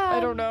morning. Yeah, I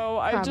don't know.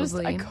 I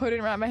probably.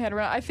 couldn't wrap my head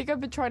around. I think I've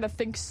been trying to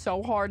think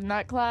so hard in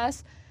that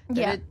class that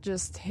Yeah. it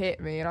just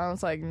hit me, and I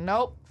was like,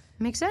 nope.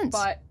 Makes sense.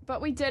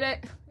 But we did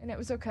it, and it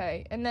was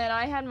okay. And then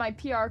I had my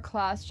PR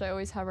class, which I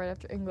always have right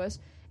after English,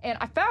 and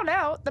I found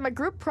out that my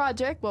group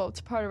project, well,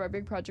 it's part of our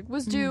big project,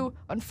 was due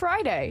on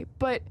Friday,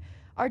 but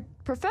our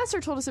professor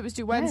told us it was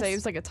due Wednesday. Yes. It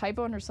was like a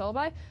typo in her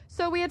syllabi.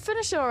 So we had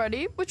finished it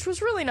already, which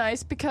was really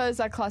nice because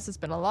that class has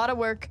been a lot of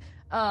work.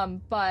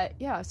 But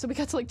yeah, so we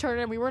got to like turn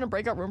it in. We were in a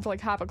breakout room for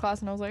like half a class,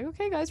 and I was like,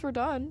 okay, guys, we're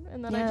done.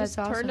 And then Yeah, I just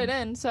that's turned it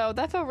in. So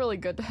that felt really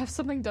good to have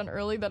something done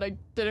early that I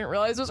didn't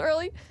realize was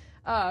early.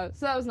 So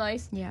that was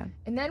nice. yeah.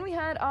 And then we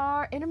had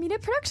our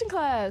intermediate production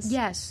class.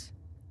 Yes.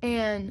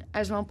 And I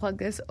just want to plug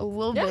this a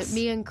little Yes. bit.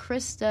 Me and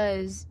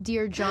Krista's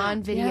Dear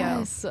John video.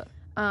 Yes.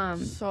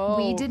 So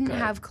we didn't good.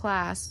 have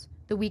class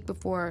the week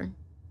before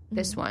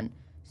this one.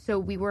 So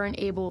we weren't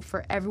able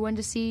for everyone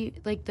to see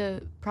like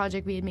the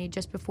project we had made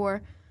just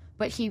before.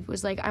 But he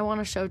was like, I want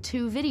to show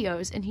 2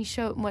 videos. And he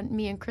showed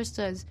me and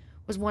Krista's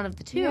was one of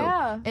the two.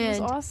 Yeah, and it was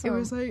awesome. It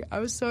was like, I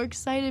was so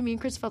excited. Me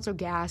and Chris felt so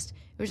gassed.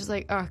 It was just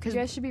like, oh, because You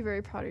guys should be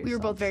very proud of yourselves. we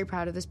were both very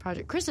proud of this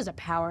project. Chris is a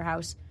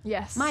powerhouse.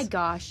 Yes. My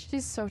gosh.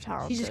 She's so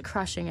talented. She's just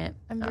crushing it.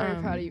 I'm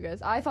very proud of you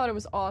guys. I thought it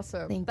was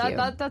awesome. Thank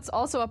you. That's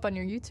also up on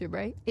your YouTube,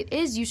 right? It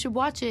is. You should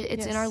watch it.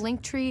 It's in Yes. our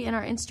link tree and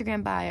our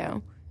Instagram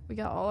bio. We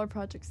got all our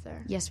projects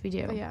there. Yes, we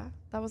do. But yeah,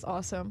 that was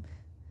awesome.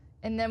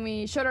 And then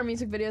we showed our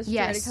music videos, which we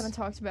Yes. already kind of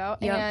talked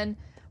about. Yep. And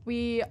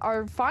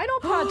our final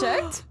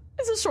project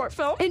is a short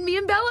film. And me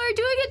and Bella are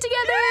doing it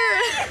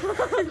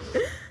together.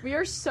 We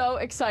are so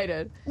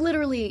excited.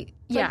 Literally,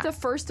 It's yeah. like the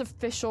first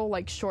official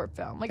like short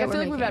film. Like I That feel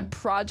we're like we've making. had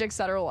projects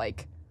that are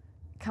like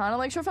kind of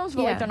like short films,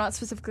 but Yeah. like they're not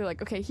specifically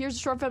like, okay, here's a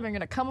short film, you're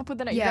gonna come up with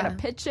it, Yeah. you're gonna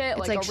pitch it, It's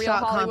like like a real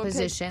shot Hollywood pitch.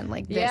 composition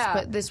like this. Yeah.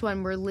 But this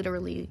one, we're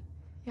literally,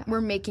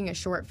 we're making a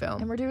short film.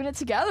 And we're doing it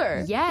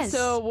together. Yes.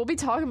 So we'll be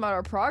talking about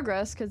our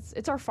progress because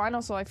it's our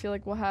final. So I feel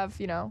like we'll have,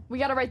 we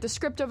got to write the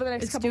script over the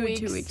next It's couple due in weeks,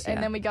 2 weeks, and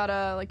yeah. then we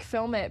gotta like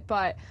film it.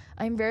 But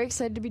I'm very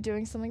excited to be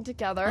doing something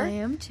together. I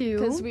am too.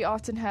 Because we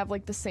often have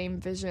like the same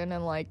vision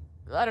and like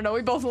I don't know,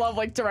 we both love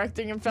like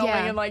directing and filming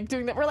Yeah. and like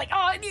doing that. We're like,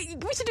 oh, we should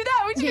do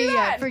that. We should do Yeah.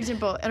 that. For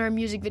example, in our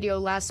music video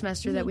last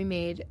semester that we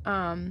made,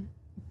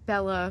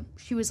 Bella,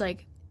 she would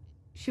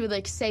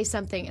like say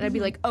something, and I'd be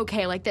like,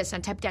 okay, like this, and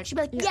I'd type it down. She'd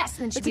be like, yes,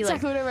 and then she'd That's be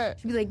exactly like, what I meant.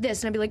 she'd be like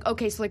this, and I'd be like,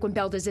 okay, so like when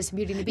Belle does this in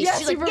Beauty and the Beast, Yes,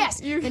 she's like, you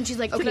yes, you and she's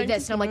like, okay, connected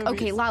this, and I'm to like,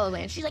 okay, movies. La La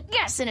Land. She's like,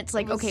 yes, and it's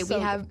like, okay, So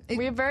we have good.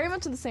 We have very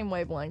much on the same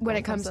wavelength when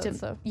it comes to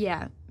so.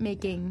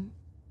 making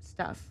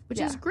stuff, which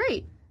Yeah. is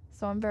great.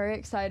 So I'm very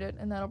excited,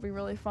 and that'll be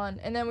really fun.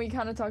 And then we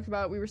kind of talked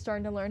about we were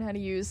starting to learn how to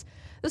use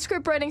the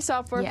script writing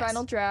software, Yes.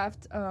 Final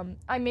Draft.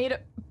 I made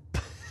it.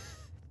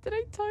 Did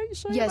I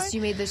show you? Yes,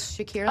 you made this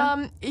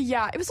Shakira.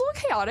 Yeah, it was a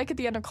little chaotic at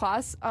the end of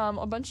class.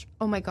 A bunch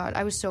Oh my god,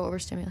 I was so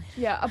overstimulated.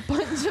 a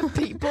bunch of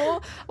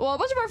people. Well, a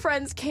bunch of our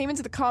friends came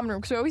into the common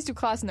room because we always do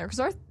class in there.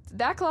 Because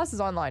that class is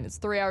online. It's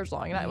 3 hours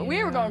long, and we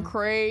were Yeah. going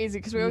crazy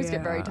because we always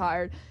get very Yeah.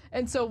 tired.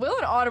 And so Will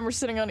and Autumn were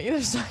sitting on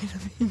either side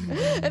of me,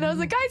 and I was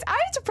like, guys, I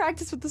have to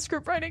practice with the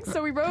script writing.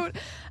 So we wrote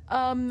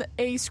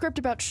a script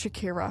about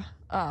Shakira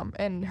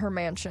and her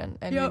mansion,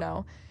 and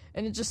Yep.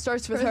 and it just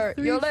starts with For her,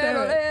 3 "Yole,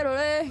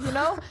 cents."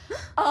 ole,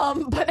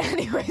 ole," But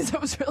anyways,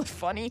 it was really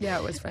funny. Yeah,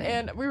 it was funny.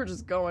 And we were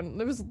just going.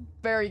 It was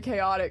very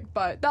chaotic,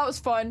 but that was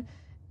fun.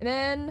 And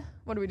then,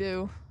 what do we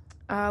do?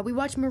 We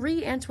watched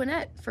Marie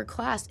Antoinette for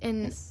class,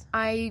 and Yes.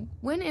 I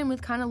went in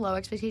with kind of low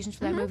expectations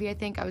for that movie. I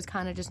think I was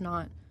kind of just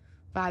not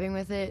vibing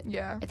with it.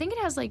 Yeah. I think it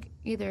has like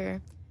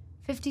either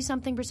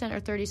 50-something% or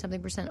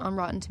 30-something% on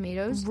Rotten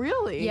Tomatoes.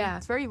 Really? Yeah.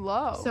 It's very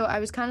low. So I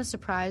was kind of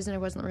surprised, and I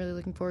wasn't really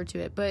looking forward to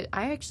it. But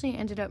I actually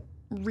ended up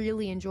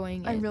really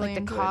enjoying it. I really like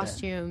the enjoyed it.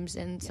 costumes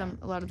and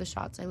a lot of the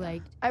shots I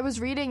liked. I was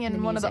reading in the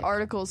one of the music.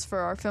 articles for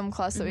our film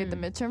class that we had the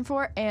midterm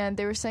for, and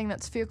they were saying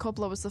that Sofia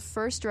Coppola was the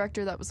first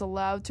director that was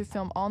allowed to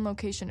film on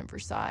location in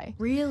Versailles.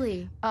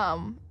 Really?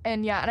 And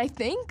I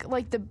think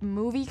like the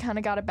movie kind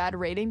of got a bad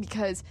rating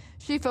because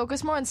she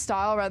focused more on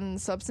style rather than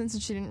substance,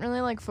 and she didn't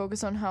really like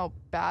focus on how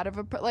bad of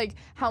like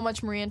how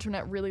much Marie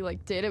Antoinette really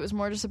like did. It was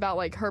more just about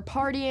like her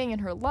partying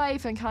and her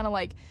life and kind of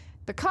like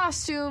the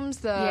costumes,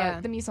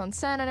 the mise en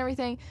scène and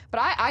everything.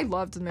 But I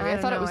loved the movie. I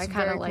don't thought it know, was I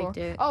kinda very liked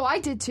cool. it. Oh, I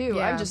did too.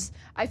 Yeah.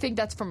 I think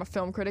that's from a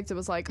film critic. It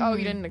was like, oh,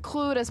 you didn't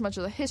include as much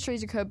of the history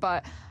as you could,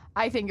 but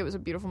I think it was a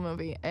beautiful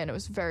movie and it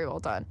was very well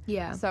done.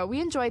 Yeah. So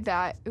we enjoyed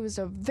that. It was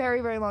a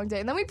very, very long day.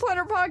 And then we planned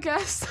our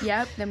podcast.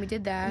 Yep. Then we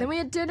did that. And then we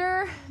had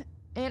dinner.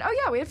 And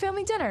we had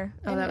family dinner.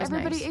 Oh, and that was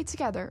everybody nice. ate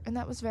together. And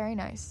that was very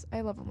nice.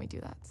 I love when we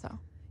do that. So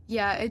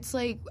Yeah, it's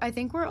like I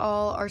think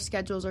our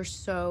schedules are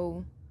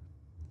so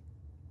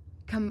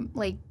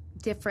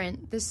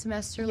different this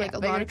semester. Yeah, Like a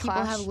they lot gotta of people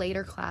clash. have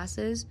later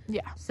classes.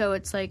 yeah. So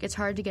it's like it's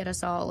hard to get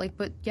us all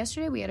but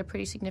yesterday we had a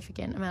pretty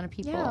significant amount of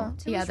people Yeah. It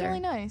together, was really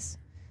nice.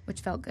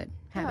 which felt good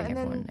Yeah, having and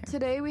everyone then there.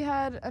 today we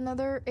had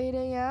another 8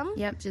 a.m.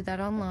 Yep, did that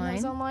That online.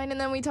 was online. And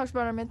then we talked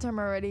about our midterm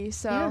already.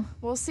 So Yeah.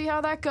 we'll see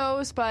how that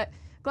goes. But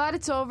glad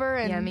it's over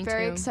and Yeah, me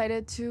very too.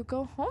 excited to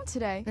go home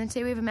today. And then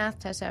today we have a math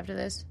test after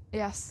this,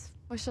 Yes.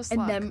 Wish us and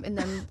luck.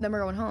 then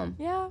we're going home.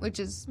 Yeah. Which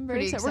is I'm very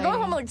pretty excited. exciting. We're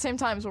going home at like the same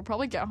time, so we'll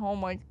probably get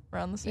home like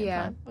around the same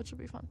Yeah. time, which will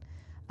be fun.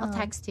 I'll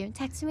text you.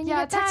 Text me when you Yeah,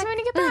 get text back. me when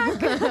you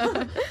get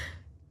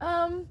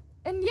back.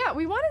 And yeah,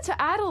 we wanted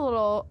to add a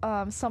little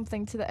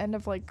something to the end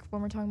of like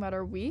when we're talking about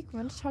our week. We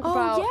wanted to talk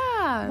about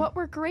yeah. what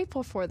we're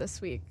grateful for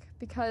this week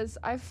because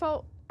I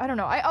don't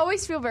know, I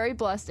always feel very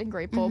blessed and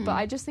grateful, but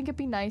I just think it'd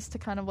be nice to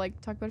kind of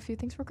like talk about a few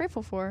things we're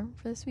grateful for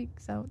this week.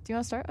 So, do you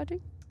want to start, Audrey?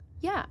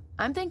 Yeah,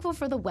 I'm thankful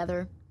for the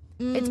weather.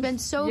 It's been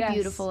so yes.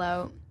 beautiful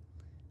out.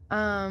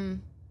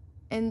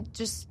 And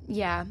just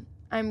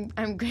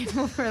I'm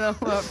grateful for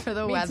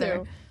the Me weather.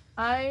 too.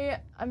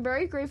 I'm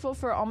very grateful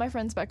for all my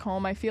friends back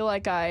home. I feel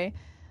like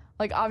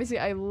obviously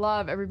I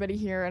love everybody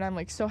here and I'm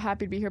like so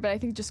happy to be here, but I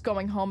think just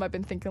going home I've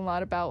been thinking a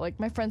lot about like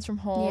my friends from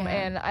home Yeah.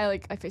 and I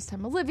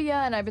FaceTime Olivia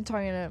and I've been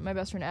talking to my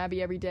best friend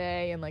Abby every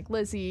day and like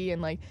Lizzie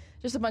and like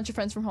just a bunch of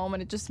friends from home,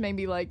 and it just made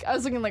me like I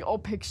was looking at like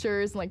old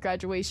pictures and like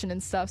graduation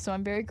and stuff, so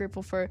I'm very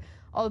grateful for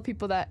all the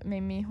people that made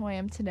me who I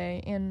am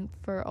today and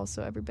for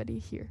also everybody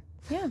here.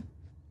 Yeah.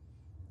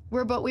 we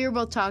were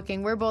both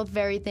talking. We're both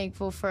very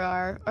thankful for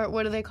our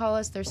what do they call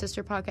us? Their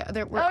sister podcast.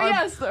 Our brother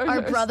podcast.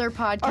 Our brother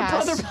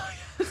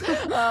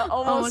podcast.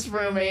 Almost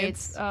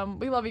roommates.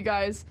 We love you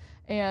guys,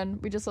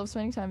 and we just love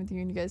spending time with you,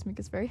 and you guys make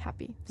us very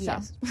happy. So,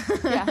 Yes.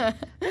 yeah.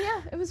 But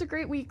yeah, it was a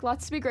great week.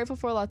 Lots to be grateful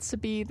for, lots to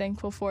be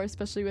thankful for,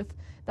 especially with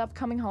the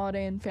upcoming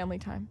holiday and family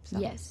time. So.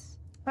 Yes.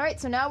 All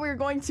right, so now we're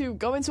going to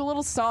go into a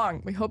little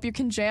song. We hope you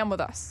can jam with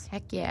us.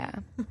 Heck yeah.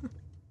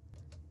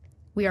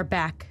 We are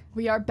back.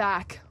 We are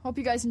back. Hope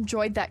you guys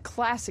enjoyed that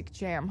classic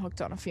jam,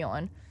 Hooked on a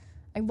Feeling.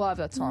 I love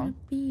that song.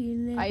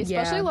 I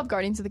especially love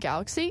Guardians of the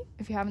Galaxy.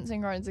 If you haven't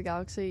seen Guardians of the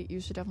Galaxy,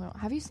 you should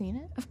definitely. Have you seen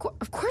it?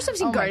 Of course I've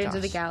seen Guardians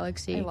of the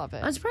Galaxy. I love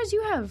it. I'm surprised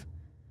you have.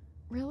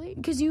 Really?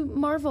 Because you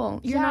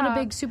Marvel. You're not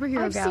a big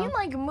superhero gal. I've seen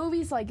like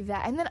movies like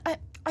that, and then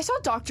I saw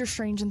Doctor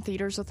Strange in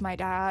theaters with my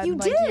dad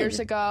years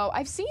ago.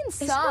 I've seen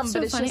some,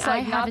 but it's just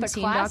like not the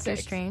classics. Doctor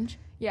Strange.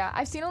 Yeah,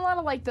 I've seen a lot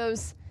of like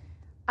those.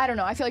 I don't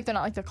know. I feel like they're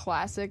not like the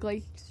classic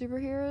like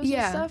superheroes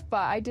and stuff, but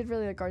I did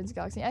really like Guardians of the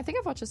Galaxy. I think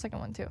I've watched the second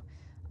one too.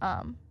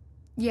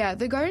 Yeah,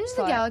 the Guardians of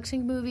the Galaxy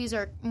movies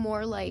are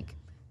more like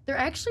they're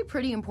actually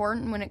pretty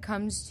important when it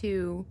comes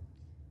to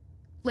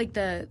like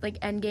the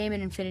Endgame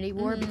and Infinity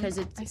War because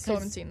I still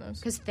haven't seen those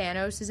because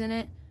Thanos is in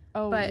it.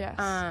 Oh, but, yes.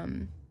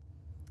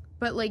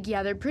 But like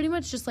they're pretty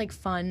much just like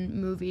fun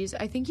movies.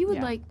 I think you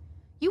would like.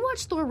 You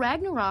watched Thor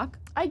Ragnarok.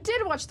 I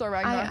did watch Thor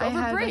Ragnarok over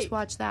I break. I just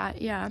watched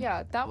that. Yeah.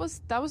 Yeah, that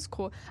was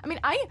cool. I mean,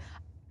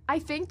 I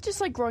think just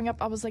like growing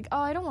up, I was like, oh,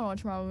 I don't want to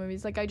watch Marvel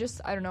movies. Like I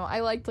don't know.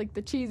 I liked like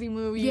the cheesy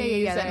movies.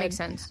 Yeah. That makes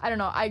sense. I don't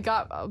know. I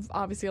got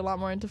obviously a lot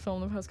more into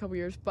film the past couple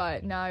years,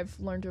 but now I've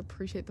learned to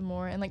appreciate them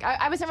more. And like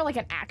I was never like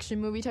an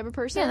action movie type of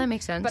person. Yeah, that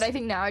makes sense. But I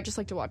think now I just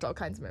like to watch all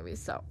kinds of movies.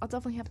 So I'll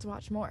definitely have to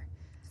watch more.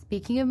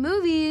 Speaking of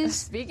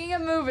movies.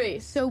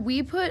 So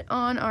we put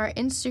on our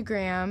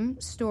Instagram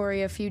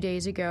story a few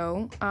days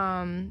ago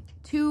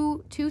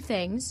two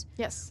things.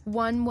 Yes.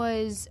 One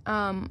was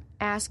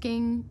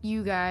asking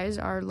you guys,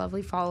 our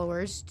lovely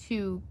followers,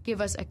 to give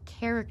us a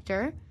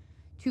character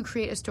to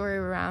create a story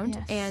around.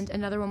 Yes. And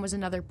another one was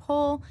another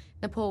poll.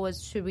 The poll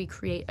was, should we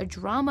create a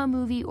drama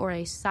movie or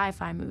a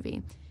sci-fi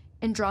movie?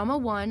 And drama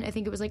won. I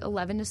think it was like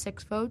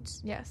 11-6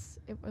 votes. Yes,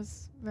 it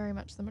was very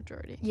much the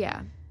majority.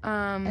 Yeah.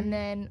 And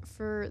then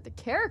for the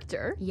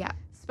character,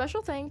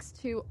 special thanks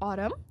to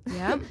Autumn.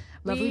 Yeah,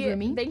 lovely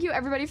Rumi. Thank you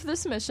everybody for the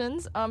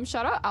submissions.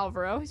 Shout out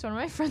Alvaro. He's one of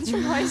my friends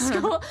from high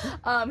school.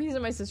 He's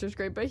in my sister's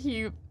grade, but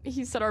he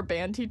said our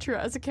band teacher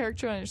as a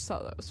character, and I just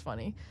thought that was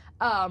funny.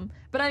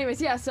 But anyways,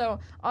 yeah. So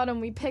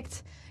Autumn, you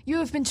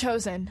have been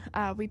chosen.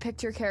 We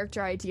picked your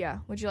character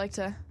idea. Would you like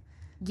to?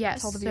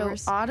 Yes. Tell the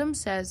viewers? So Autumn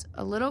says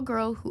a little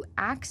girl who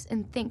acts like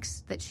and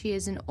thinks that she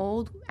is an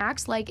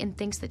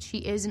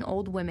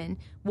old woman,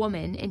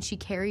 and she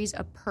carries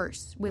a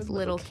purse with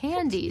little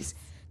candies.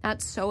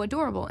 That's so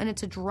adorable, and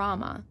it's a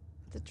drama.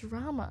 The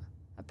drama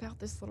about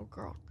this little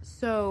girl.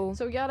 So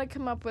we gotta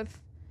come up with.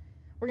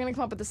 We're gonna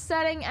come up with the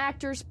setting,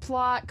 actors,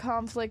 plot,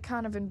 conflict,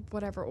 kind of in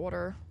whatever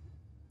order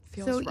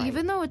feels right. So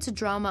even though it's a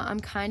drama,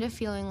 I'm kind of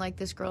feeling like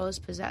this girl is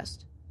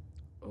possessed.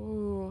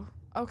 Ooh.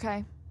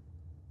 Okay.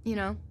 You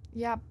know.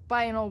 Yeah,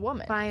 by an old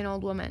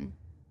woman.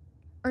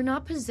 Or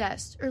not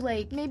possessed. Or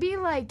like... Maybe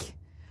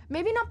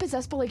not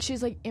possessed, but like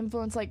she's like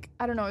influenced, like,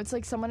 I don't know, it's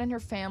like someone in her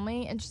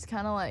family and she's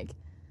kind of like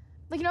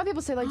you know how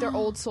people say like they're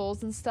old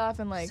souls and stuff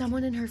and like...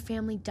 Someone in her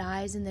family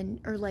dies and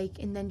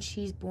then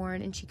she's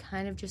born and she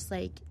kind of just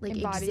like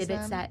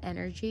exhibits that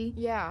energy.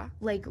 Yeah.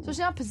 Like... So she's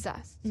not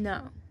possessed.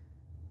 No.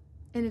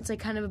 And it's like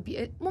kind of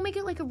we'll make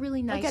it like a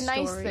really nice story. Like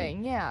a nice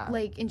thing, yeah.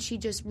 Like, and she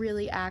just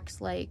really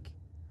acts like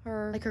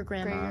her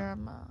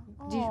grandma.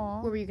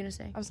 What were you going to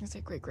say? I was going to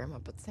say great-grandma,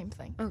 but same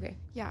thing. Okay.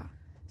 Yeah.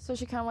 So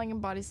she kind of, like,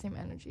 embodies the same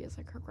energy as,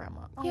 like, her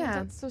grandma. Oh, yeah.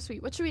 That's so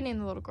sweet. What should we name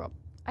the little girl?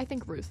 I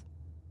think Ruth.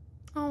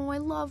 Oh, I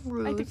love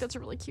Ruth. I think that's a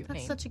really cute name.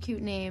 That's such a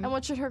cute name. And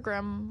what should her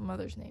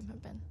grandmother's name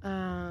have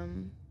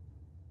been?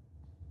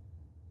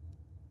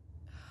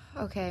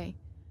 Okay.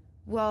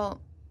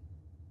 Well,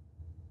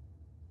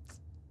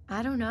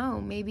 I don't know.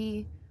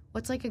 Maybe,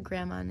 what's, like, a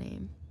grandma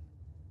name?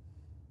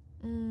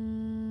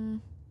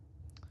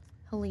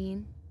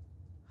 Helene.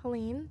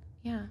 Helene?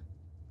 Yeah.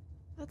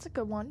 That's a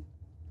good one.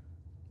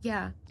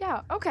 Yeah.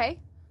 Yeah, okay.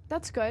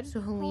 That's good. So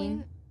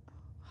Helene.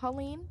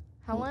 Helen?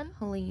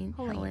 Helen.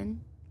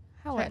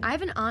 Sorry, I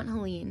have an Aunt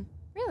Helene.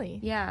 Really?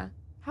 Yeah.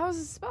 How is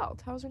it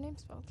spelled? How is her name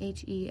spelled?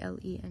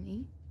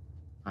 Helene.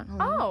 Aunt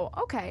Helene. Oh,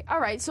 okay. All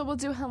right, so we'll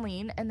do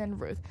Helene and then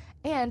Ruth.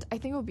 And I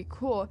think it would be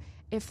cool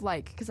if,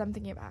 like, because I'm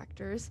thinking of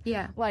actors.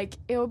 Yeah. Like,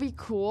 it would be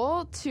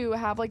cool to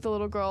have, like, the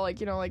little girl, like,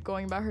 you know, like,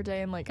 going about her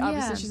day and, like,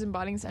 obviously she's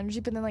embodying this energy,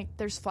 but then, like,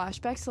 there's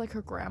flashbacks to, like,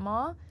 her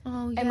grandma.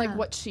 Oh, yeah. And, like,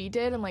 what she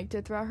did and, like,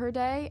 did throughout her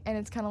day. And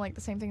it's kind of, like, the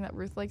same thing that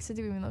Ruth likes to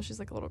do, even though she's,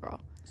 like, a little girl.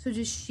 So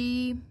Did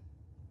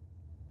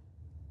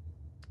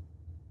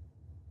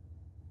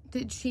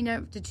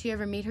she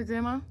ever meet her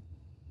grandma?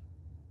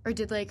 Or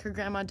did, like, her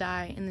grandma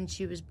die and then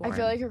she was born? I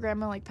feel like her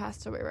grandma, like,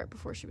 passed away right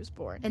before she was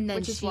born. And then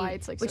which is why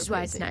it's, like, so Which is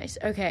why it's nice.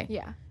 Okay.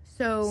 Yeah.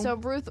 So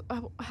Ruth,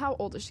 how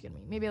old is she going to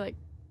be? Maybe, like...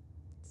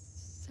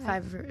 6,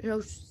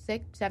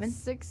 7?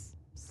 6,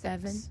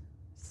 7.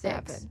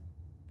 6.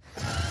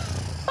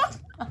 7.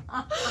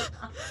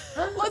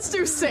 Let's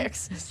do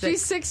 6.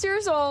 She's 6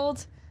 years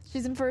old.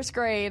 She's in 1st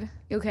grade,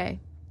 Okay.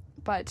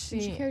 but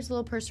She carries a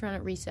little purse around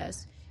at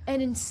recess.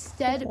 And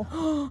instead,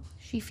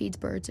 she feeds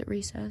birds at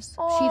recess. She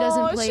Aw,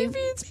 doesn't play. she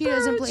feeds She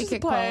doesn't birds. play She's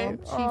playing.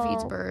 kickball. She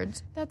feeds Aw.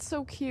 birds. That's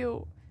so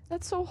cute.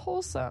 That's so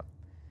wholesome.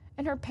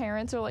 And her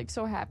parents are like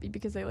so happy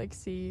because they like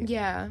see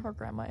Yeah. her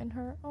grandma and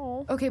her.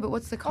 Oh. Okay, but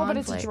what's the Oh,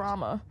 conflict? but it's a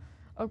drama.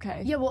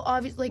 Okay. Yeah, well,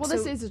 obviously, like, Well,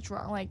 so, this is a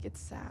drama. Like, it's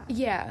sad.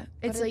 yeah,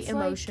 it's But like it's,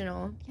 like-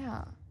 emotional.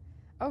 Yeah.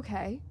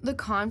 Okay. The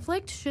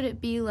conflict, should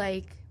it be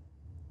like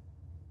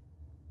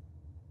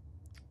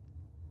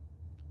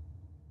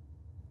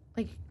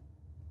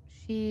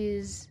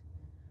she's,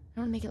 I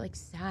don't want to make it like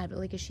sad, but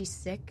like, is she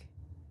sick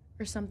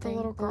or something?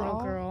 little The little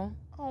girl? girl.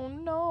 Oh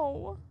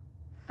no.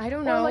 I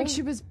don't know. Or like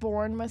she was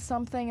born with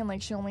something and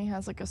like she only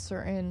has like a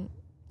certain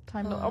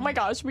time to. Oh my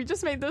gosh, we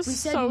just made this we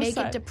said so make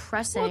sad. it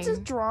depressing. Well, it's a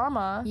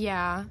drama.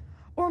 Yeah.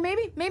 Or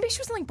maybe she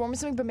wasn't like born with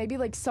something, but maybe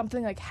like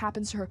something like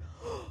happens to her.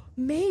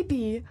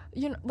 Maybe,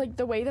 you know, like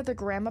the way that the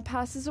grandma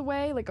passes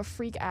away, like a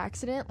freak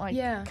accident, like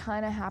Yeah.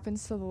 kind of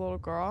happens to the little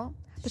girl.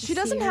 But She she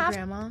doesn't see her have.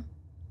 grandma.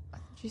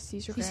 She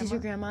sees her She grandma. sees her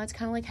grandma. It's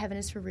kind of like Heaven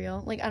is for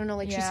Real. Like, I don't know,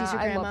 like she Yeah, sees her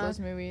I grandma love those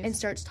movies. and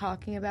starts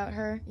talking about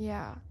her,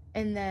 Yeah,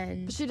 and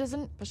then but she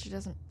doesn't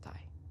die.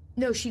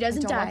 no, she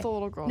doesn't I don't die. want the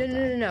little girl No, to no,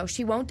 die. no, no,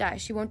 she won't die.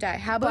 She won't die.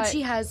 How about But-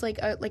 she has like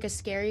a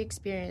scary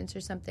experience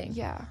or something?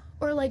 Yeah.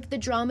 Or like the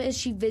drama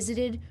is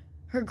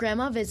her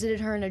grandma visited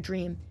her in a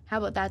dream. How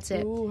about that's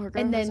it? Ooh, her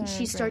grandma and then visited her in she a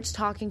dream. starts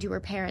talking to her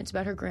parents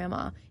about her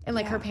grandma, and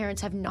like her Yeah.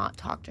 parents have not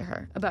talked to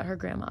her about her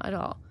grandma at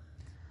all.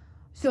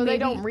 So they maybe-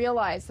 don't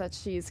realize that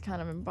she's kind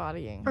of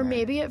embodying. Or her.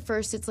 maybe at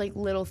first it's like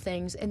little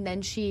things, and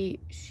then she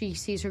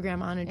sees her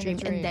grandma in a dream,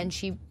 dream. and then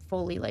she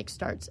fully like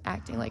starts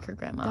acting like her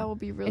grandma. That would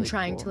be really and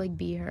trying cool. to like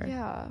be her.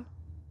 Yeah,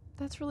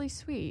 that's really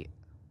sweet.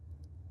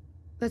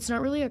 That's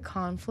not really a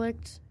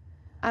conflict.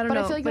 I don't But know.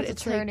 I feel like but that's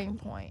it's a turning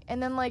point.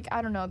 And then like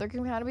I don't know, there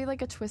can kind of be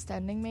like a twist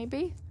ending,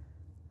 maybe.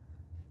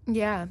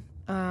 Yeah.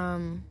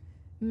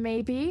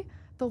 Maybe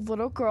the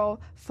little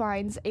girl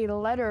finds a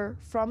letter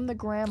from the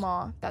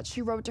grandma that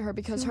she wrote to her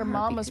because her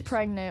mom was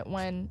pregnant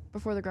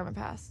before the grandma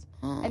passed.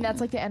 And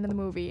that's like the end of the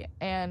movie.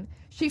 And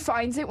she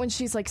finds it when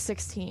she's like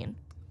 16.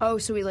 Oh,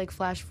 so we like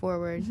flash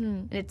forward, Mm-hmm.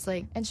 and it's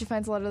like, And she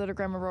finds a letter that her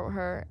grandma wrote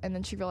her, and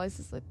then she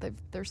realizes that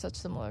they're such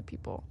similar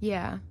people.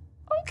 yeah.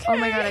 Okay. Oh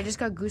my god, I just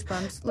got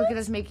goosebumps. Look at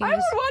us making I would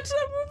this. watch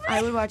that movie.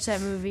 I would watch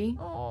that movie.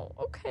 Oh,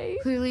 okay.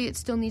 Clearly, it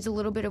still needs a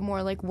little bit of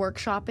more like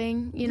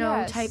workshopping, you know,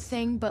 Yes. type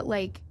thing. But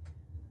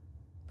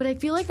I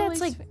feel like It's really that's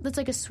like sweet. that's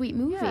like a sweet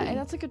movie. Yeah, and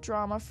that's like a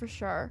drama for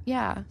sure.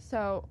 Yeah.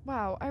 So,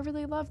 wow, I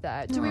really love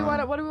that. What do we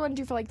want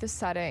to do for like the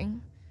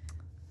setting?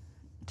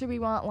 Do we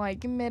want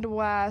like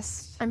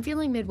Midwest? I'm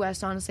feeling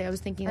Midwest, honestly. I was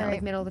thinking that like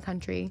Alright. middle of the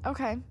country.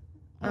 Okay.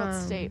 What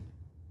state?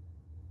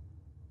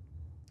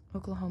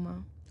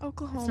 Oklahoma.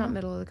 Oklahoma. It's not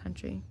middle of the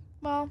country.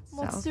 Well,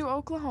 let's South. do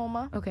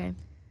Oklahoma. Okay.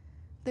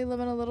 They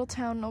live in a little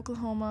town in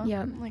Oklahoma.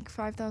 Yeah. Like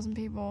 5,000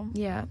 people.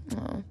 Yeah.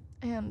 Oh.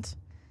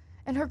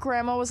 And her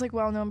grandma was like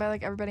well known by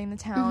like everybody in the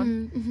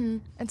town. Mm-hmm.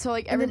 And so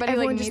like And then everybody like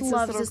everyone meets just this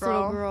loves little this girl,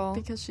 little girl.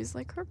 because she's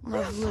like her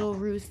Love grandma. little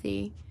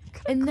Ruthie.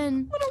 And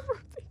then Little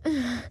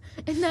Ruthie.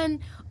 and then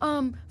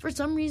for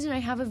some reason I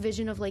have a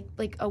vision of like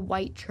a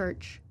white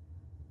church.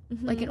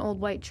 Like an old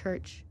white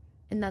church.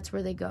 And that's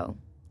where they go.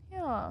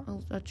 Yeah,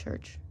 A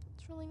church.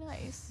 it's really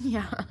nice.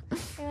 Yeah.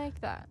 I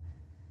like that.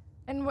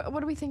 And what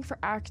do we think for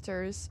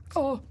actors?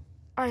 Oh,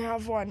 I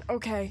have one.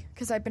 Okay,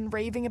 because I've been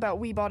raving about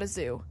We Bought a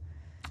Zoo.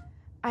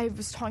 I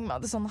was talking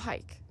about this on the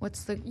hike.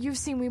 What's the You've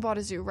seen We Bought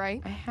a Zoo,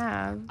 right? I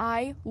have.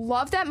 I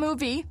love that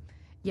movie.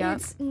 Yeah.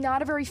 It's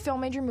not a very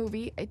film major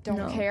movie. I don't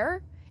No.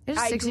 care. It's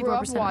I grew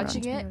up 64% watching Rotten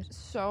it, Tomatoes.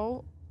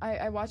 so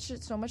I watched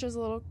it so much as a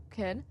little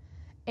kid.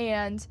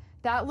 And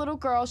that little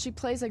girl, she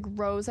plays like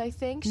Rose, I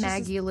think. She's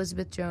Maggie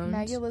Elizabeth Jones.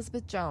 Maggie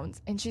Elizabeth Jones.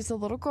 And she's a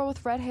little girl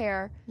with red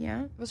hair.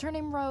 Yeah. Was her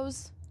name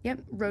Rose? Yep.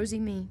 Rosie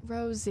Me.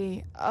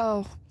 Rosie.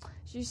 Oh,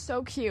 she's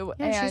so cute.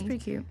 Yeah, and she's pretty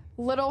cute.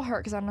 little her,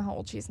 because I don't know how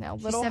old she is now.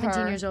 She's Little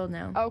 17 her. years old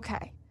now.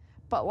 Okay.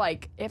 But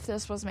like, if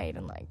this was made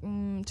in like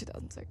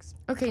 2006.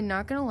 Okay,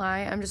 not gonna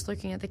lie, I'm just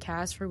looking at the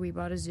cast for We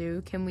Bought a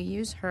Zoo. Can we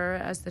use her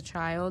as the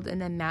child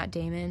and then Matt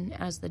Damon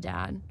as the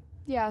dad?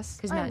 Yes,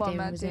 Because I Matt love Damon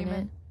Matt was Damon.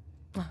 in it.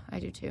 Oh, I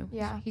do too.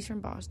 Yeah. He's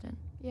from Boston.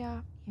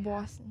 Yeah.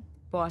 Boston.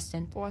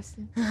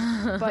 Boston.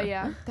 But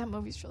yeah, that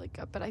movie's really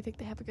good. But I think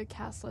they have a good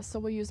cast list. So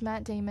we'll use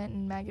Matt Damon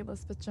and Maggie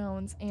Elizabeth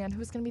Jones. And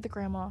who's going to be the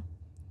grandma?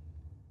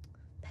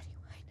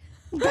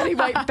 Betty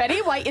White.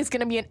 Betty White is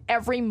going to be in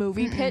every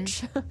movie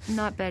pitch.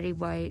 Not Betty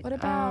White. What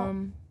about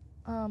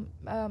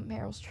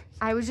Meryl Streep?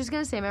 I was just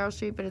gonna say Meryl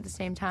Streep, but at the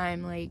same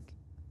time, like,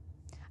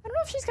 I don't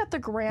know if she's got the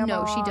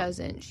grandma. no, she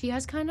doesn't. She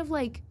has kind of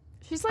like,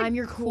 She's like I'm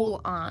your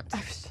cool aunt. I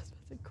was just about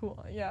to say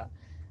cool. Yeah.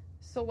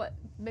 So what?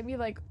 Maybe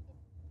like,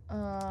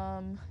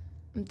 I'm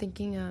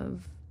thinking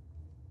of.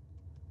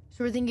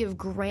 So we're thinking of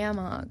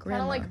grandma.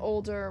 kind of like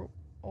older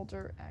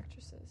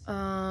actresses.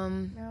 Well,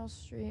 Meryl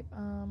Streep.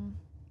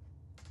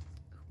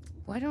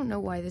 I don't know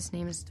why this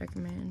name is stuck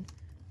in my head.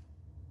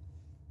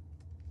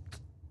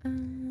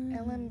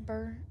 Ellen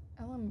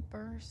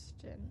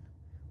Burstyn.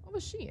 What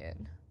was she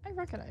in? I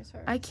recognize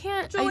her. I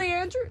can't. Julie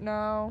Andrews?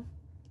 No.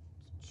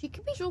 She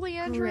could be Julie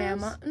Andrews.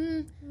 Grandma.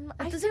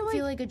 That doesn't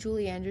feel like a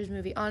Julie Andrews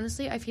movie.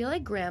 Honestly, I feel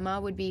like Grandma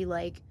would be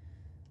like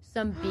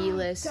some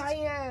B-list.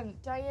 Diane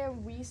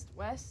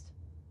West.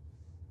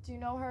 Do you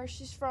know her?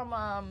 She's from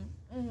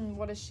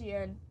what is she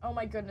in? Oh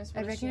my goodness,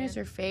 I recognize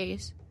her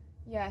face.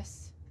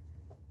 Yes.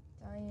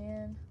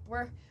 Diane.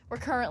 We're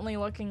currently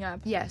looking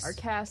up our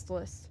cast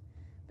list.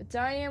 But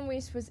Diane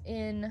Weiss was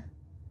in,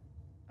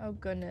 oh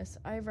goodness,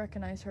 I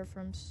recognize her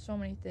from so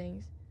many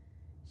things.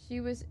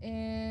 She was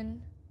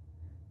in,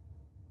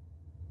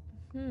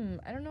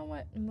 I don't know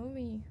what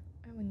movie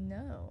I would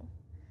know.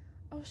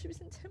 Oh, she was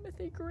in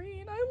Timothy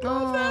Green. I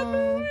love that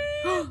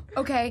movie.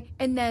 Okay,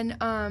 and then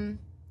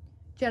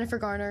Jennifer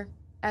Garner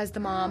as the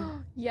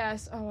mom.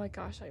 Yes. Oh my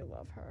gosh, I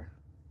love her.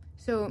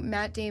 So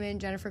Matt Damon,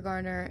 Jennifer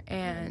Garner,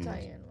 and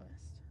Diane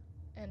West,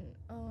 and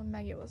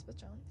Maggie Elizabeth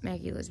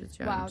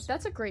Jones. Wow,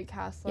 that's a great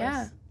cast list.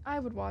 Yeah, I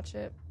would watch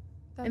it.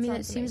 I mean,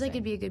 it seems like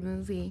it'd be a good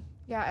movie.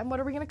 Yeah, and what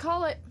are we gonna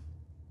call it?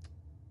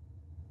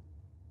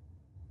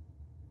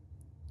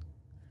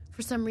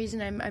 For some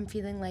reason, I'm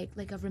feeling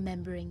like a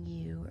remembering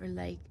you, or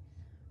like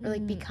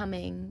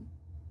becoming,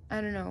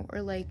 I don't know,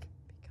 or like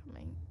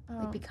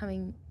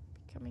becoming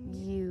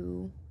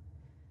you.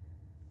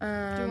 Do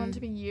you want it to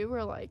be you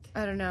or like?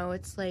 I don't know.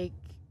 It's like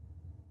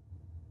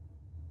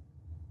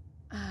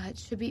it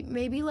should be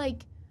maybe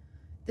like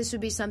this would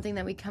be something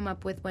that we come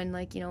up with when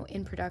like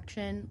in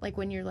production, like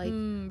when you're like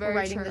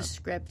writing the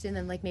script and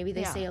then like maybe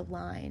they say a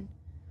line,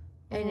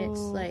 and it's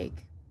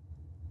like,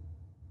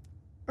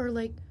 or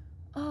like,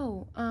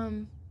 I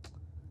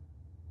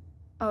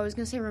was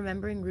gonna say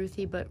remembering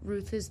Ruthie, but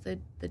Ruth is the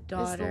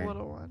daughter. Is the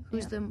little one.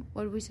 Who's the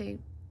what did we say?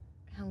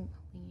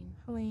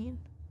 Helene.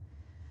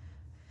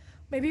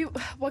 Maybe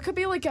what could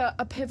be like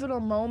a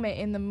pivotal moment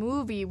in the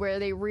movie where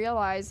they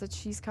realize that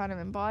she's kind of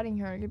embodying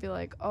her. It could be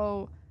like,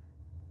 oh,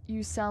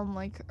 you sound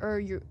like, or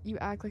you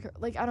act like her.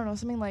 Like, I don't know,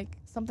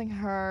 something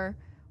her,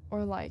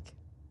 or like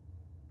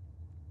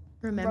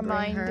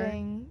remembering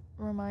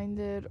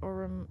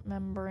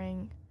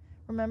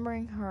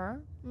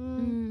her.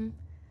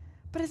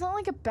 But it's not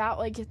like about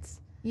like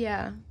it's.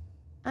 Yeah,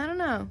 I don't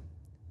know.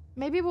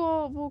 Maybe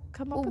we'll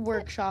come up with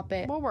workshop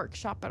it. We'll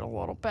workshop it a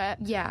little bit.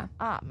 Yeah.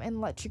 And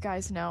let you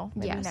guys know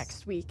maybe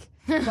next week.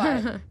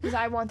 But because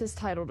I want this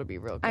title to be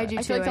real good. I do too.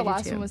 I feel like the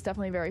last one was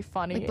definitely very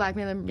funny. Like Black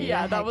Mirror.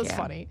 Yeah, that was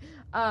funny.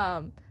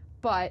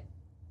 But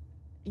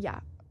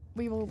yeah,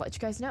 we will let you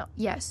guys know.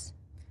 Yes.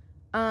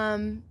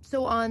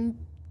 So on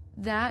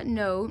that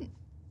note,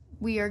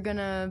 we are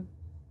gonna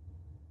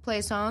play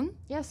a song.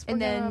 Yes, we're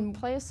gonna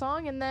play a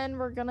song, and then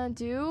we're gonna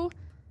do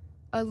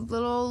a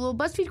little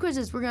BuzzFeed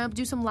quizzes. We're gonna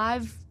do some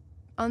live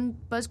on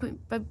BuzzFeed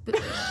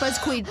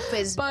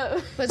quiz.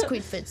 BuzzFeed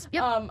quiz.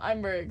 Yep.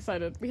 I'm very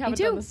excited. We haven't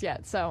done this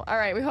yet, so all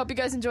right. We hope you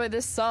guys enjoy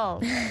this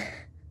song.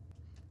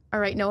 All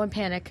right, no one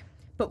panic.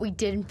 But we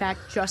did in fact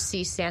just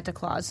see Santa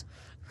Claus.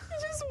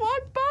 He just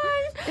walked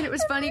by, and it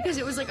was funny because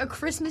it was like a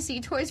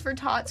Christmassy Toys for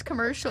Tots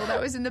commercial that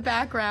was in the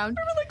background.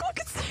 We were like, look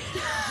at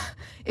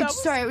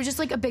Santa. It was just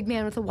like a big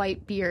man with a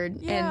white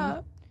beard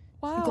and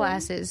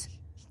glasses.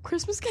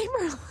 Christmas came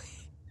early.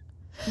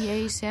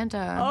 Yay,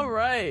 Santa. All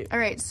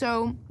right,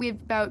 so we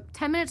have about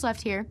 10 minutes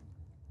left here.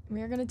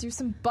 We are going to do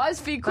some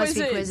BuzzFeed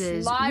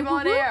quizzes live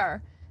on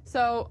air.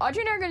 So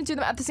Audrey and I are going to do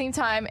them at the same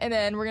time, and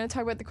then we're going to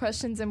talk about the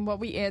questions and what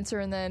we answer,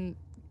 and then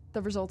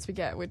the results we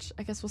get, which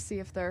I guess we'll see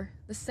if they're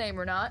the same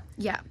or not.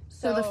 Yeah.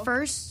 So the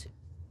first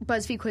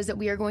BuzzFeed quiz that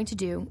we are going to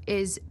do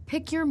is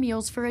pick your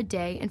meals for a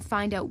day and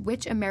find out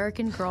which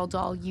American Girl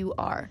doll you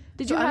are.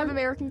 Did you have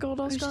American Girl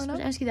dolls growing up?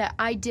 I was just going to ask you that.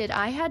 I did.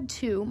 I had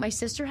 2. My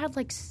sister had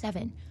like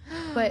 7.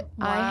 But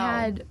I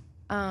had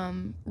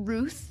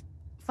Ruth,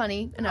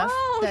 funny enough.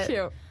 Oh,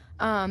 cute.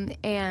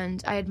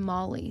 And I had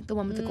Molly, the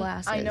one with the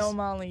glasses. I know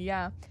Molly,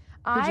 yeah.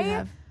 What did you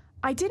have?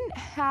 I didn't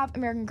have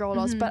American Girl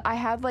dolls, but I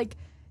had like,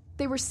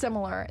 they were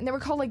similar, and they were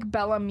called like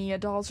Bella Mia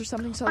dolls or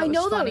something. So that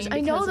was funny.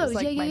 I know those.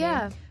 Like,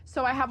 yeah.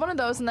 So I have one of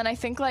those, and then I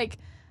think like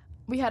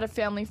we had a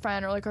family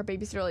friend or like our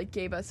babysitter like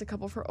gave us a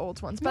couple of her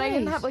old ones, but I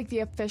didn't have like the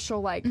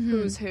official like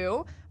who's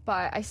who.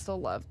 But I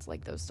still loved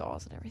like those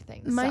dolls and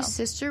everything. My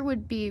sister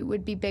would be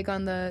big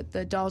on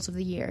the dolls of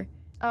the year.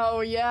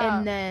 Oh yeah.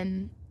 And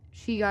then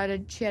she had a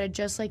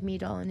Just Like Me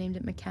doll and named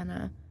it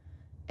McKenna.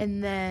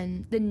 And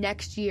then the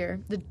next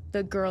year,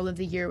 the girl of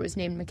the year was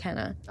named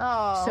McKenna.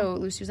 Oh. So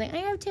Lucy was like, I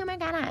have 2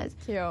 McKennas.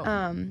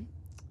 Cute.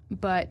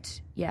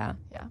 But yeah.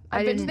 Yeah.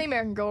 I've been to the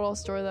American Girl doll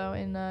store though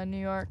in New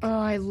York. Oh,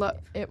 I love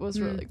it. Was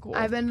really cool.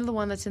 I've been to the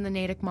one that's in the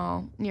Natick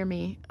Mall near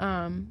me.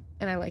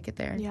 And I like it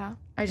there. Yeah.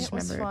 I just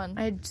remember fun.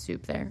 I had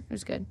soup there. It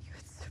was good.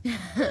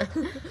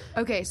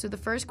 Okay, so the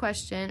first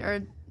question,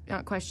 or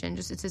not question,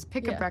 just it says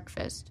pick a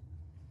breakfast.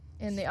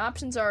 And the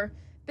options are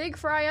big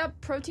fry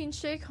up, protein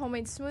shake,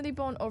 homemade smoothie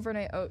bowl, and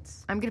overnight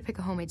oats. I'm going to pick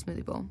a homemade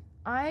smoothie bowl.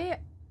 I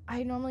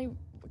normally,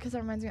 because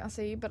that reminds me of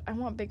acai, but I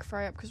want big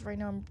fry up because right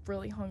now I'm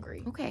really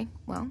hungry. Okay,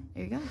 well,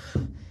 there you go.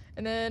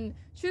 And then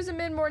choose a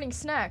mid-morning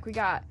snack. We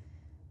got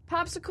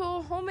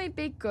Popsicle, homemade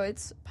baked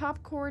goods,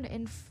 popcorn,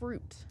 and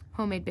fruit.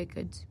 Homemade baked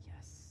goods.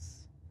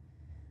 Yes.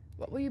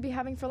 What will you be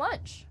having for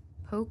lunch?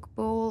 Poke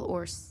bowl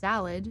or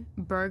salad,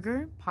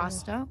 burger,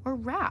 pasta, or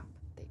wrap.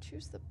 They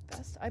choose the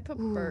best. I put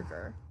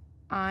burger.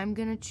 I'm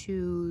gonna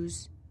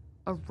choose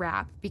a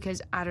wrap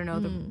because I don't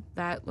know,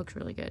 that looks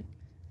really good.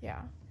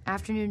 Yeah.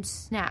 Afternoon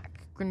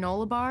snack,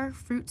 granola bar,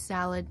 fruit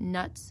salad,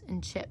 nuts,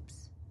 and chips.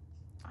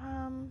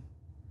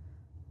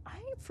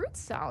 Fruit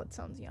salad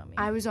sounds yummy.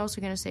 I was also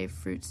gonna say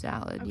fruit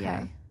salad. Okay.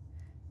 Yeah.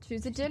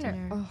 Choose a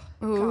dinner. Oh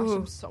gosh,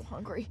 I'm so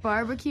hungry.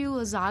 Barbecue,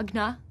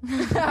 lasagna,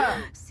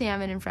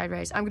 salmon, and fried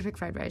rice. I'm gonna pick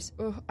fried rice.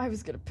 Oh, I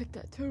was gonna pick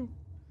that too.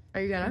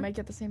 Are you gonna? I might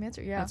get the same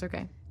answer. Yeah. That's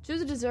okay.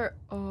 Choose a dessert.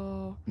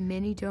 Oh.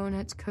 Mini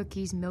donuts,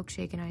 cookies,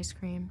 milkshake, and ice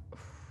cream.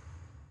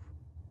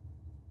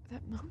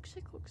 That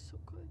milkshake looks so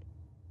good.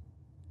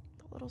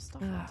 The little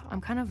stuff on top.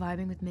 I'm kind of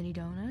vibing with mini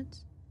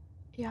donuts.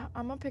 Yeah,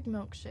 I'm gonna pick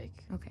milkshake.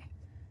 Okay.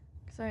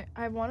 Because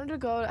I wanted to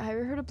go. Have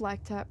you heard of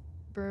Black Tap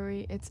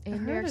Brewery? It's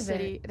in New York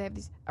City. They have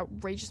these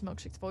outrageous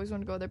milkshakes. I've always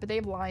wanted to go there, but they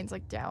have lines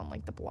like down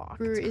like the block.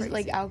 Brewery, is it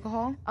like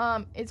alcohol?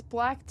 It's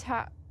Black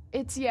Tap.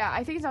 It's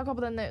I think it's alcohol,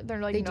 but then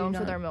they're like known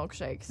for their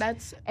milkshakes.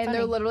 That's and funny.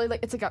 they're literally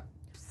like it's like a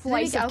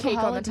slice of cake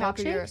on the top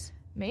of your.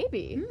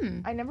 Maybe.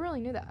 I never really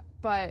knew that,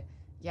 but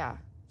yeah.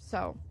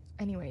 So,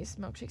 anyways,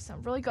 milkshakes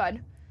sound really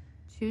good.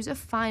 Choose a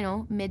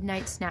final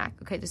midnight snack.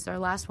 Okay, this is our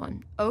last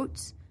one.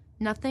 Oats,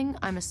 nothing,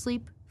 I'm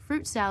asleep,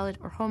 fruit salad,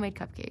 or homemade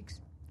cupcakes.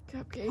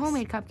 Cupcakes.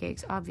 Homemade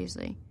cupcakes,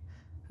 obviously.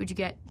 Who'd you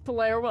get?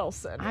 Blair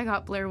Wilson. I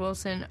got Blair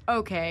Wilson.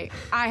 Okay,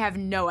 I have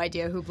no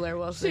idea who Blair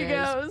Wilson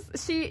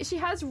is. She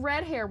has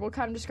red hair. We'll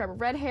kind of describe her.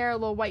 Red hair, a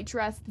little white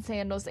dress and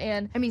sandals,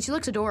 and... I mean, she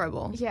looks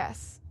adorable.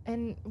 Yes.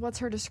 And what's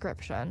her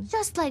description?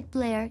 Just like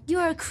Blair,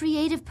 you're a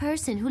creative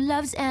person who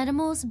loves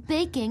animals,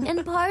 baking,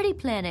 and party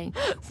planning.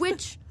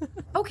 Which,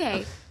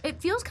 okay,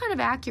 it feels kind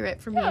of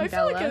accurate for me and I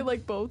Bella. feel like I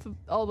like both of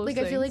all those things.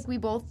 I feel like we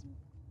both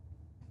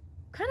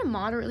kind of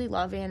moderately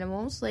love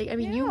animals. Like, I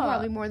mean, you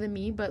probably more than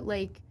me, but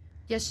like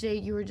yesterday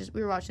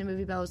we were watching a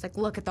movie. Bella was like,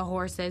 "Look at the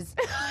horses,"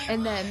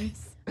 and then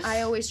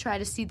I always try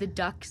to see the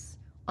ducks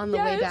on the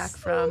way back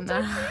from.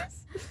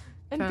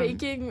 And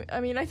baking, I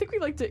mean, I think we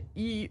like to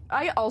eat.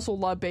 I also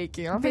love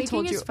baking. I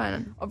told you, is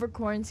fun. Over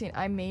quarantine,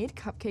 I made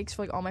cupcakes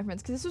for like all my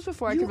friends because this was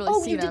before I could really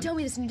see them. You did tell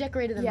me this, and you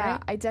decorated them, yeah,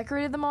 right? I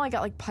decorated them all. I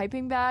got like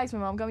piping bags. My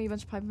mom got me a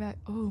bunch of piping bags.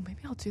 Oh, maybe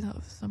I'll do that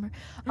over the summer.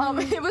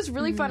 It was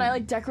really fun. I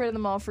like decorated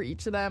them all for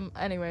each of them.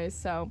 Anyways,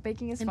 so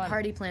baking is fun. And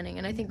party planning,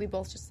 and I think we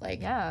both just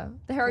like the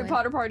Harry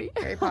Potter party.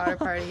 Harry Potter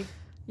party.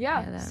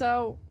 Yeah.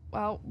 So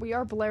we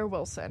are Blair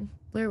Wilson.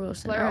 Blair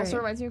Wilson. Blair also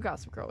reminds me of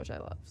Gossip Girl, which I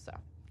love. So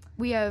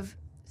we have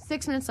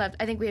 6 minutes left.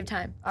 I think we have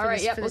time. All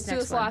right, let's do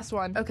this last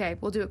one. Okay,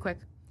 we'll do it quick.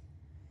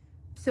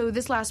 So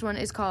this last one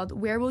is called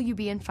Where Will You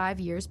Be in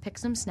 5 Years? Pick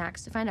some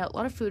snacks to find out. A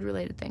lot of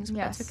food-related things, but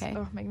that's okay.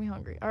 Oh, making me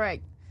hungry. All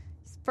right.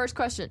 First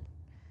question.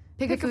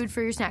 Pick a food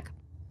for your snack.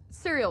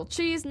 Cereal,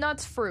 cheese,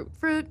 nuts, fruit.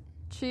 Fruit.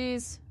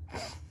 Cheese.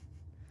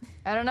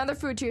 Add another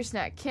food to your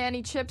snack.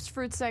 Candy, chips,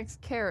 fruit snacks,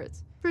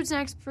 carrots. Fruit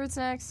snacks. Fruit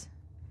snacks.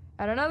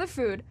 Add another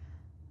food.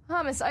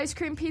 Hummus, ice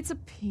cream, pizza,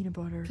 peanut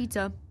butter.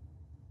 Pizza.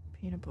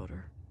 Peanut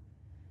butter.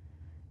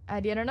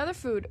 Add yet another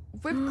food.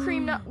 Whipped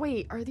cream,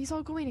 wait, are these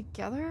all going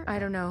together? I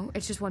don't know.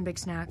 It's just one big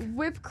snack.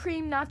 Whipped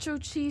cream,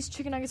 nacho cheese,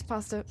 chicken nuggets,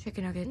 pasta.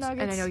 Chicken nuggets.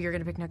 And I know you're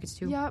going to pick nuggets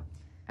too. Yep.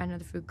 Add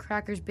another food.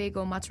 Crackers,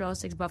 bagel, mozzarella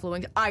sticks, buffalo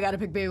wings. I got to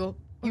pick bagel.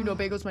 You know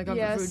bagel's my comfort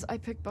food. Yes, I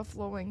picked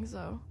buffalo wings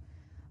though.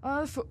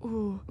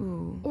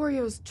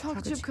 Oreos,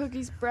 chocolate chip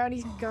cookies,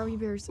 brownies, gummy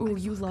bears. Ooh,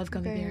 you love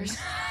gummy bears.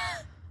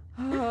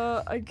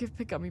 I could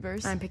pick gummy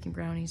bears. I'm picking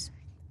brownies.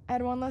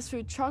 Add one less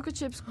food. Chocolate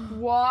chips,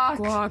 guac.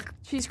 Guac.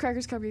 Cheese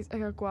crackers, cookies. I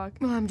got guac.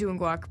 Well, I'm doing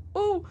guac.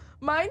 Oh,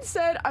 mine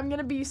said I'm going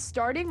to be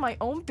starting my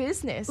own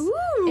business.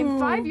 Ooh. In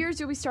 5 years,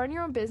 you'll be starting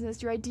your own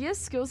business. Your ideas,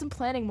 skills, and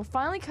planning will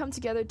finally come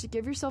together to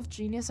give yourself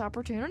genius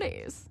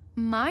opportunities.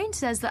 Mine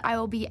says that I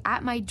will be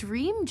at my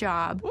dream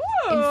job.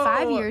 Ooh. In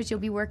 5 years,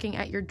 you'll be working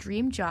at your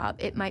dream job.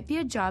 It might be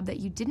a job that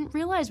you didn't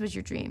realize was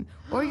your dream,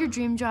 or your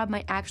dream job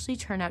might actually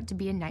turn out to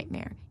be a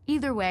nightmare.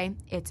 Either way,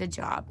 it's a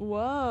job.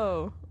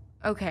 Whoa.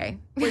 Okay.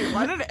 Wait,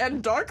 why did it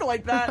end dark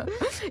like that?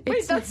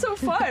 Wait, that's so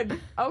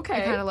fun. Okay.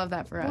 I kind of love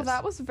that for us. Well,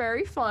 that was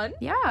very fun.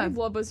 Yeah. I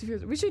love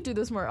BuzzFeed. We should do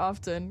this more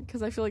often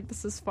because I feel like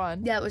this is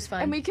fun. Yeah, it was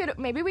fun. And we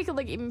could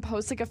like even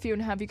post like a few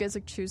and have you guys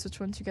like choose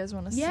which ones you guys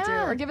want us to do,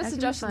 or give us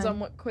suggestions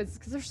on what quizzes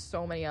because there's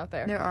so many out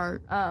there. There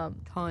are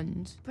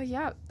tons. But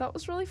yeah, that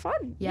was really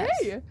fun. Yes.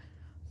 Yay.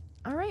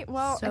 All right.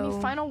 Well, any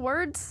final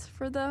words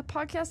for the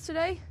podcast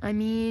today? I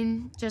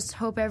mean, just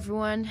hope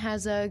everyone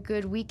has a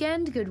good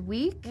weekend, good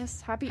week.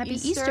 Yes. Happy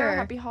Easter.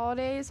 Happy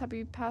holidays.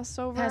 Happy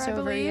Passover. I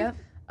believe. Yep.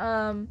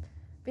 But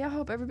yeah, I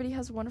hope everybody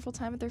has a wonderful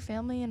time with their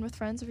family and with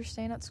friends if you're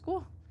staying at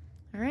school.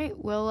 All right.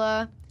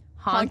 We'll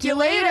honk you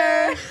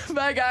later.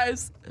 Bye,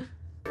 guys.